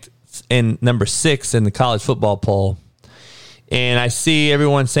being ranked in number 6 in the college football poll. And I see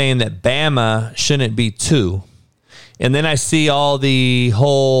everyone saying that Bama shouldn't be 2. And then I see all the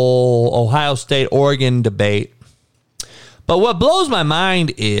whole Ohio State, Oregon debate. But what blows my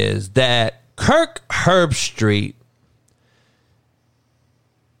mind is that Kirk Herbstreit,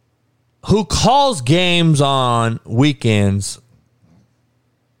 who calls games on weekends,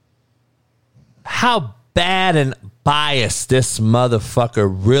 how bad and biased this motherfucker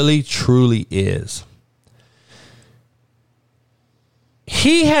really truly is.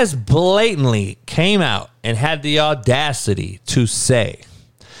 He has blatantly came out and had the audacity to say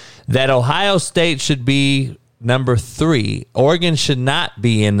that Ohio State should be number 3. Oregon should not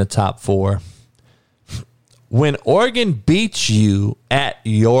be in the top 4. When Oregon beats you at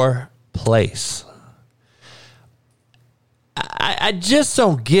your place. I just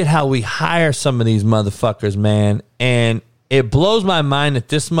don't get how we hire some of these motherfuckers, man. And it blows my mind that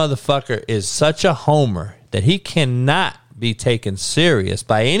this motherfucker is such a homer that he cannot be taken serious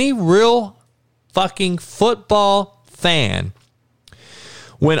by any real fucking football fan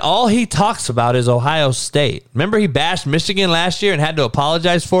when all he talks about is Ohio State. Remember he bashed Michigan last year and had to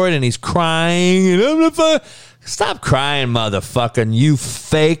apologize for it, and he's crying. Stop crying, motherfucker, you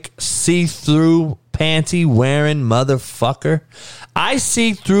fake see-through panty-wearing motherfucker. I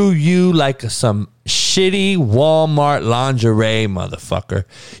see through you like some shitty Walmart lingerie, motherfucker.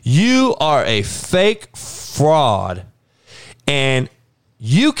 You are a fake fraud, and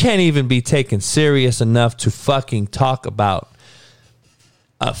you can't even be taken serious enough to fucking talk about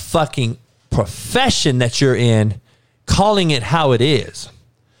a fucking profession that you're in, calling it how it is.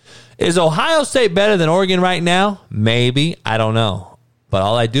 Is Ohio State better than Oregon right now? Maybe. I don't know. But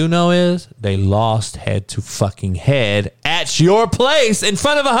all I do know is they lost head to fucking head at your place in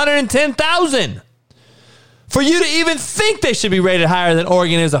front of 110,000. For you to even think they should be rated higher than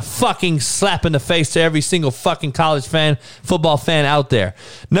Oregon is a fucking slap in the face to every single fucking college fan, football fan out there.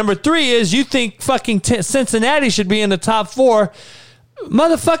 Number 3 is you think fucking Cincinnati should be in the top 4.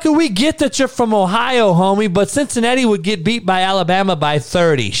 Motherfucker, we get that you're from Ohio, homie, but Cincinnati would get beat by Alabama by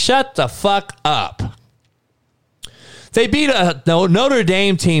 30. Shut the fuck up. They beat a Notre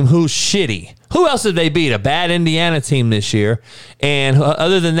Dame team who's shitty. Who else did they beat? A bad Indiana team this year. And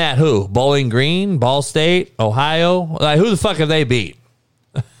other than that, who? Bowling Green, Ball State, Ohio? Like, who the fuck have they beat?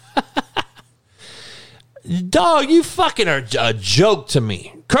 Dog, you fucking are a joke to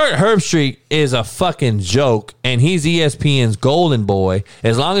me. Kurt Herbstreit is a fucking joke, and he's ESPN's golden boy.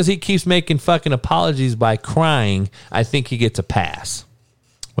 As long as he keeps making fucking apologies by crying, I think he gets a pass.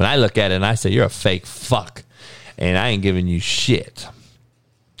 When I look at it and I say, you're a fake fuck, and I ain't giving you shit.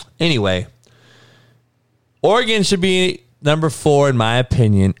 Anyway, Oregon should be number 4 in my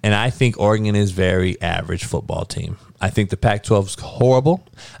opinion, and I think Oregon is very average football team. I think the Pac-12 is horrible.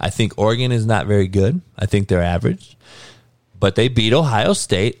 I think Oregon is not very good. I think they're average. But they beat Ohio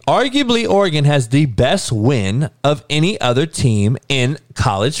State. Arguably, Oregon has the best win of any other team in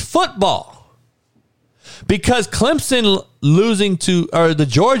college football. Because Clemson the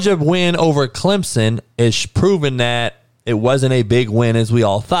Georgia win over Clemson is proven that it wasn't a big win as we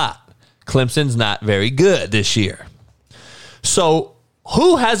all thought. Clemson's not very good this year. So,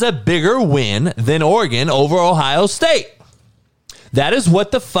 who has a bigger win than Oregon over Ohio State? That is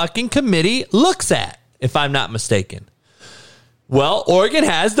what the fucking committee looks at, if I'm not mistaken. Well, Oregon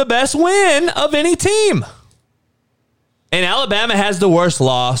has the best win of any team. And Alabama has the worst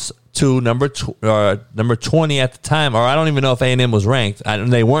loss to number 20 at the time. Or I don't even know if A&M was ranked.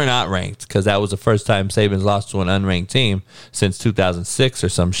 They were not ranked because that was the first time Saban's lost to an unranked team since 2006 or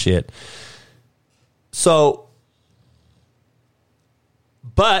some shit. So,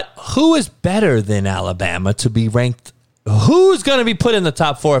 but who is better than Alabama to be ranked? Who's going to be put in the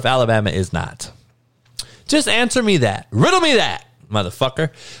top 4 if Alabama is not? Just answer me that. Riddle me that,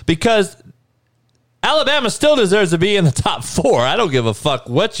 motherfucker. Because Alabama still deserves to be in the top 4. I don't give a fuck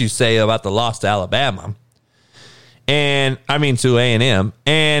what you say about the loss to Alabama. And, I mean, to A&M.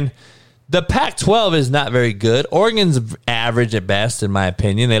 And the Pac-12 is not very good. Oregon's average at best, in my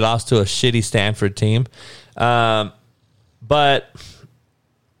opinion. They lost to a shitty Stanford team. But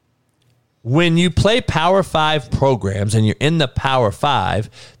when you play Power 5 programs and you're in the Power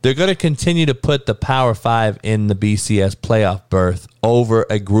 5, they're going to continue to put the Power 5 in the BCS playoff berth over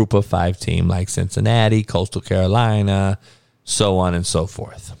a group of 5 team like Cincinnati, Coastal Carolina, so on and so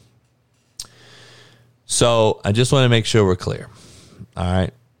forth. So I just want to make sure we're clear. All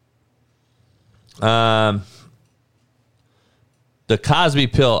right. The Cosby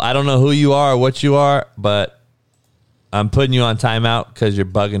pill, I don't know who you are or what you are, but I'm putting you on timeout because you're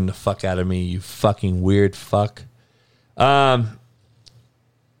bugging the fuck out of me, you fucking weird fuck. Kirk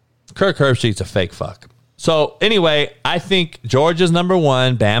Herbstreit's a fake fuck. So, anyway, I think Georgia's number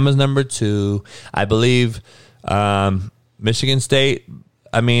 1, Bama's number 2. I believe Michigan State,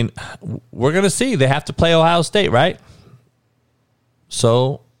 I mean, we're going to see. They have to play Ohio State, right?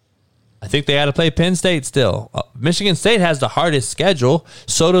 So, I think they got to play Penn State still. Michigan State has the hardest schedule.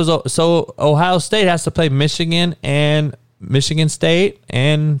 So Ohio State has to play Michigan State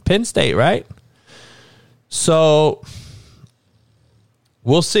and Penn State, right? So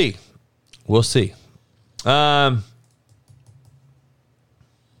we'll see. We'll see. I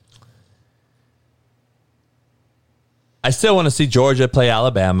still want to see Georgia play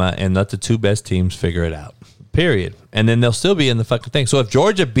Alabama and let the 2 best teams figure it out. Period. And then they'll still be in the fucking thing. So if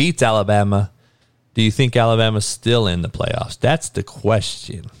Georgia beats Alabama, do you think Alabama's still in the playoffs? That's the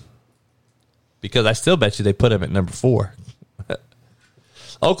question. Because I still bet you they put them at number 4.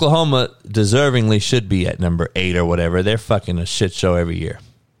 Oklahoma deservingly should be at number 8 or whatever. They're fucking a shit show every year.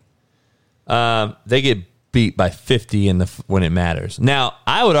 They get beat by 50 when it matters. Now,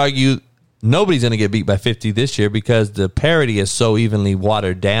 I would argue nobody's going to get beat by 50 this year because the parity is so evenly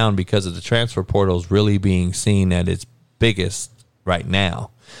watered down because of the transfer portals really being seen at its biggest right now.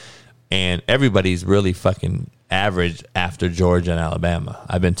 And everybody's really fucking average after Georgia and Alabama.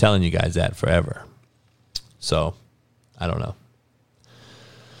 I've been telling you guys that forever. So, I don't know.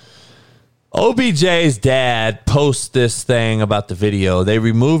 OBJ's dad posts this thing about the video. They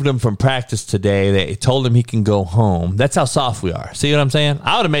removed him from practice today. They told him he can go home. That's how soft we are. See what I'm saying?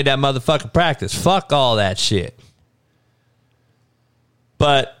 I would have made that motherfucker practice. Fuck all that shit.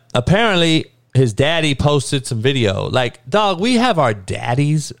 But apparently his daddy posted some video. Like, dog, we have our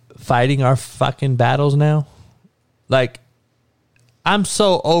daddies fighting our fucking battles now. Like, I'm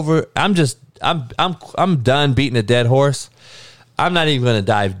so over. I'm done beating a dead horse. I'm not even going to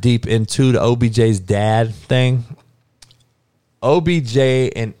dive deep into the OBJ's dad thing. OBJ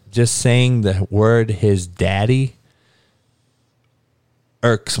and just saying the word his daddy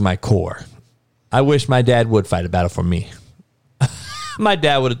irks my core. I wish my dad would fight a battle for me. My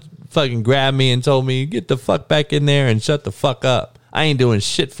dad would have fucking grabbed me and told me, get the fuck back in there and shut the fuck up. I ain't doing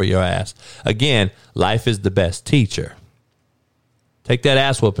shit for your ass. Again, life is the best teacher. Take that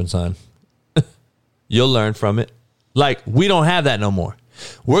ass whooping, son. You'll learn from it. Like, we don't have that no more.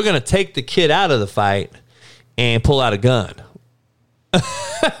 We're going to take the kid out of the fight and pull out a gun.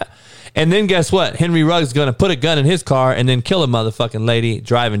 And then guess what? Henry Ruggs going to put a gun in his car and then kill a motherfucking lady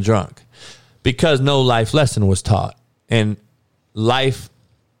driving drunk because no life lesson was taught. And life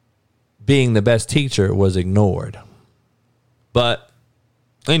being the best teacher was ignored. But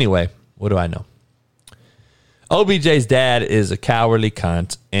anyway, what do I know? OBJ's dad is a cowardly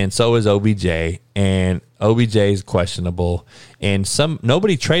cunt, and so is OBJ, and OBJ is questionable, and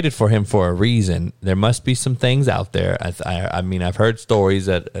nobody traded for him for a reason. There must be some things out there. I mean, I've heard stories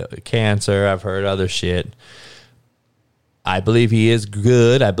that cancer. I've heard other shit. I believe he is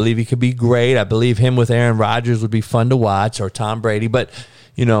good. I believe he could be great. I believe him with Aaron Rodgers would be fun to watch, or Tom Brady. But,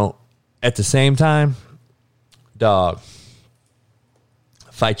 you know, at the same time, dog,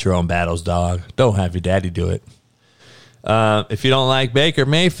 fight your own battles, dog. Don't have your daddy do it. If you don't like Baker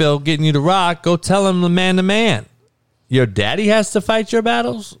Mayfield getting you to rock, go tell him the man to man. Your daddy has to fight your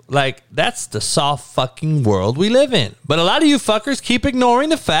battles? Like, that's the soft fucking world we live in. But a lot of you fuckers keep ignoring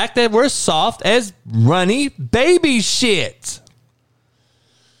the fact that we're soft as runny baby shit.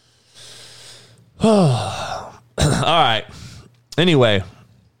 All right. Anyway.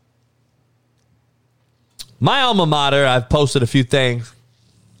 My alma mater, I've posted a few things.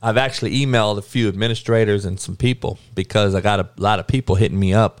 I've actually emailed a few administrators and some people because I got a lot of people hitting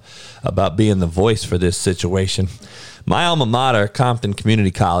me up about being the voice for this situation. My alma mater, Compton Community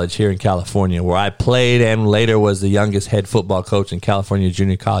College here in California, where I played and later was the youngest head football coach in California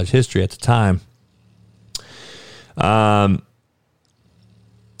junior college history at the time,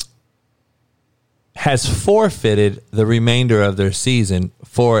 has forfeited the remainder of their season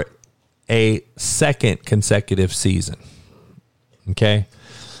for a second consecutive season. Okay?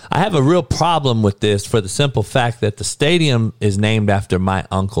 I have a real problem with this for the simple fact that the stadium is named after my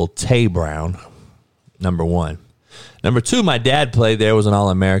uncle, Tay Brown, number one. Number two, my dad played there, was an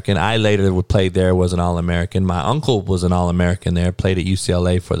All-American. I later played there, was an All-American. My uncle was an All-American there, played at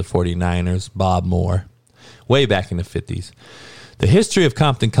UCLA for the 49ers, Bob Moore, way back in the 50s. The history of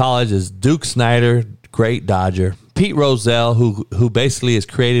Compton College is Duke Snyder, great Dodger. Pete Rozelle, who basically has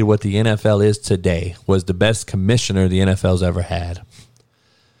created what the NFL is today, was the best commissioner the NFL's ever had.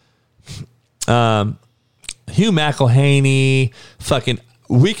 Hugh McElhaney, fucking,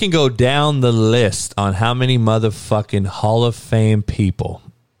 we can go down the list on how many motherfucking Hall of Fame people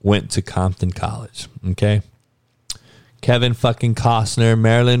went to Compton College. Okay. Kevin fucking Costner,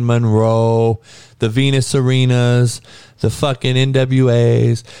 Marilyn Monroe, the Venus Arenas, the fucking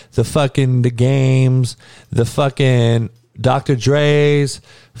NWAs, the Games, the fucking Dr. Dre's,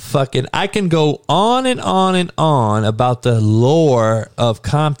 fucking, I can go on and on and on about the lore of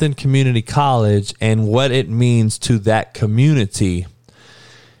Compton Community College and what it means to that community.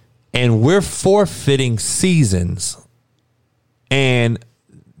 And we're forfeiting seasons. And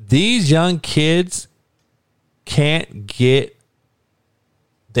these young kids they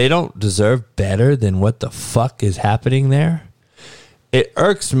don't deserve better than what the fuck is happening there. It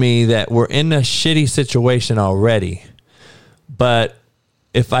irks me that we're in a shitty situation already. But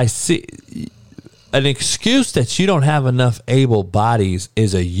if I see an excuse that you don't have enough able bodies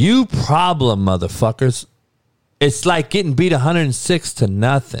is a you problem, motherfuckers. It's like getting beat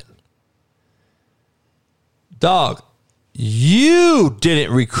 106-0. Dog, you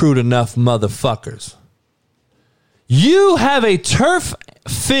didn't recruit enough motherfuckers. You have a turf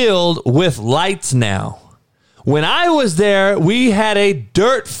field with lights now. When I was there, we had a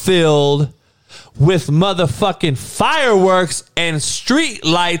dirt field with motherfucking fireworks and street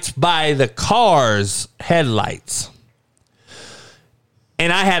lights by the cars' headlights.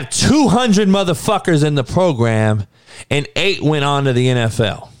 And I had 200 motherfuckers in the program, and 8 went on to the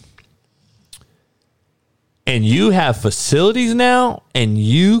NFL. And you have facilities now, and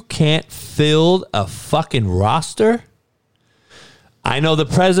you can't field a fucking roster? I know the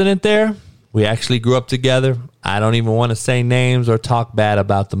president there. We actually grew up together. I don't even want to say names or talk bad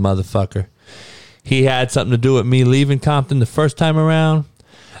about the motherfucker. He had something to do with me leaving Compton the first time around.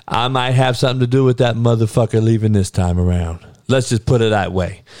 I might have something to do with that motherfucker leaving this time around. Let's just put it that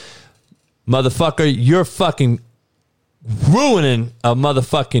way. Motherfucker, you're fucking ruining a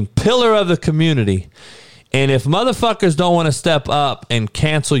motherfucking pillar of the community. And if motherfuckers don't want to step up and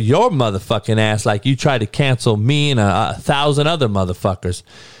cancel your motherfucking ass like you tried to cancel me and 1,000 other motherfuckers,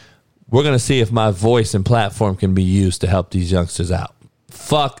 we're going to see if my voice and platform can be used to help these youngsters out.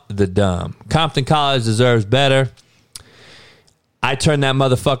 Fuck the dumb. Compton College deserves better. I turned that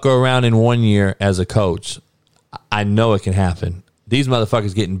motherfucker around in 1 year as a coach. I know it can happen. These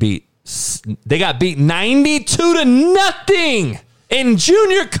motherfuckers getting beat. They got beat 92-0 in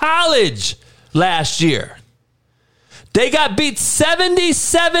junior college last year. They got beat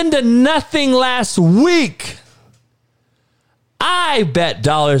 77-0 last week. I bet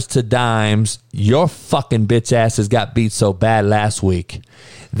dollars to dimes your fucking bitch asses got beat so bad last week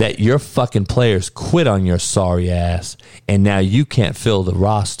that your fucking players quit on your sorry ass, and now you can't fill the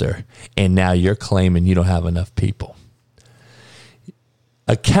roster, and now you're claiming you don't have enough people.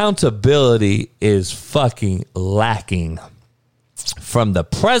 Accountability is fucking lacking from the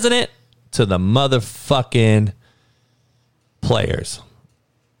president to the motherfucking players.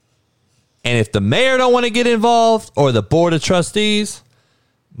 And if the mayor don't want to get involved or the board of trustees,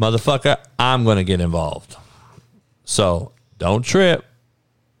 motherfucker, I'm going to get involved. So don't trip.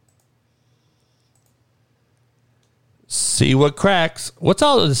 See what cracks. What's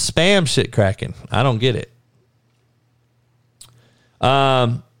all the spam shit cracking? I don't get it.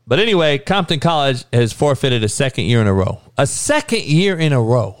 But anyway, Compton College has forfeited a second year in a row. A second year in a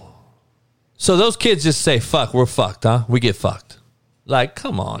row. So those kids just say, fuck, we're fucked, huh? We get fucked. Like,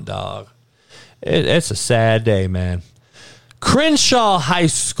 come on, dog. It's a sad day, man. Crenshaw High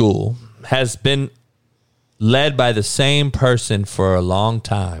School has been led by the same person for a long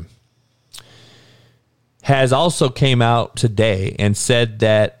time. Has also came out today and said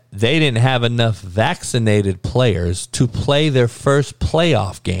that they didn't have enough vaccinated players to play their first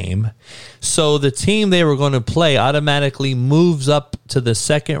playoff game. So the team they were going to play automatically moves up to the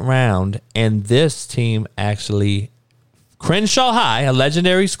second round. And this team actually, Crenshaw High, a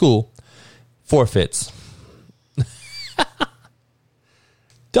legendary school, forfeits.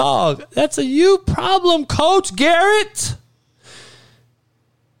 Dog, that's a you problem, Coach Garrett.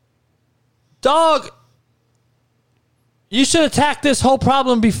 Dog, you should attack this whole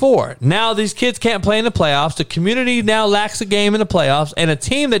problem before. Now these kids can't play in the playoffs. The community now lacks a game in the playoffs. And a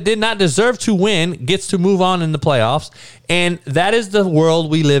team that did not deserve to win gets to move on in the playoffs. And that is the world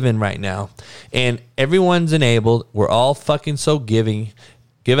we live in right now. And everyone's enabled. We're all fucking so giving.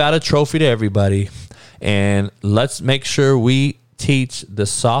 Give out a trophy to everybody. And let's make sure we teach the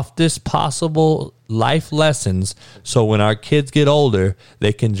softest possible life lessons so when our kids get older,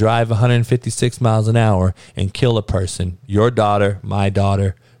 they can drive 156 miles an hour and kill a person. Your daughter, my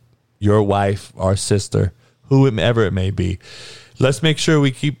daughter, your wife, our sister, whoever it may be. Let's make sure we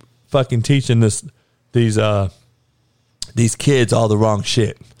keep fucking teaching these kids all the wrong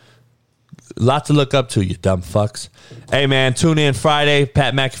shit. Lot to look up to, you dumb fucks. Hey, man, tune in Friday,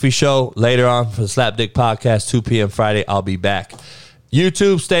 Pat McAfee Show. Later on for the Slapdick Podcast, 2 p.m. Friday, I'll be back.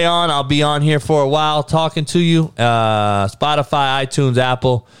 YouTube, stay on. I'll be on here for a while talking to you. Spotify, iTunes,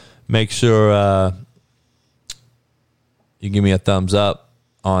 Apple. Make sure you give me a thumbs up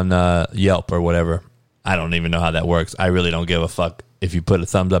on Yelp or whatever. I don't even know how that works. I really don't give a fuck if you put a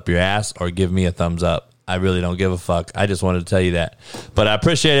thumbs up your ass or give me a thumbs up. I really don't give a fuck. I just wanted to tell you that. But I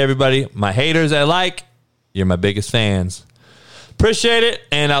appreciate everybody. My haters that you're my biggest fans. Appreciate it,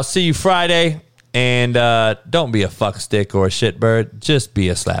 and I'll see you Friday. And don't be a fuckstick or a shitbird. Just be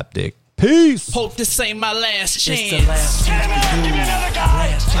a slapdick. Peace. Hope this ain't my last chance. It's the last chance for you.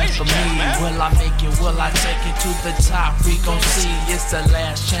 Last chance for me. Will I make it? Will I take it to the top? We gon' see. It's the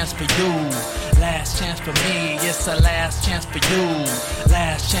last chance for you. Last chance for me. It's the last chance for you.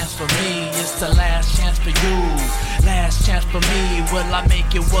 Last chance for me. It's the last chance for you. Last chance for me. Will I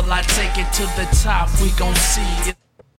make it? Will I take it to the top? We gon' see.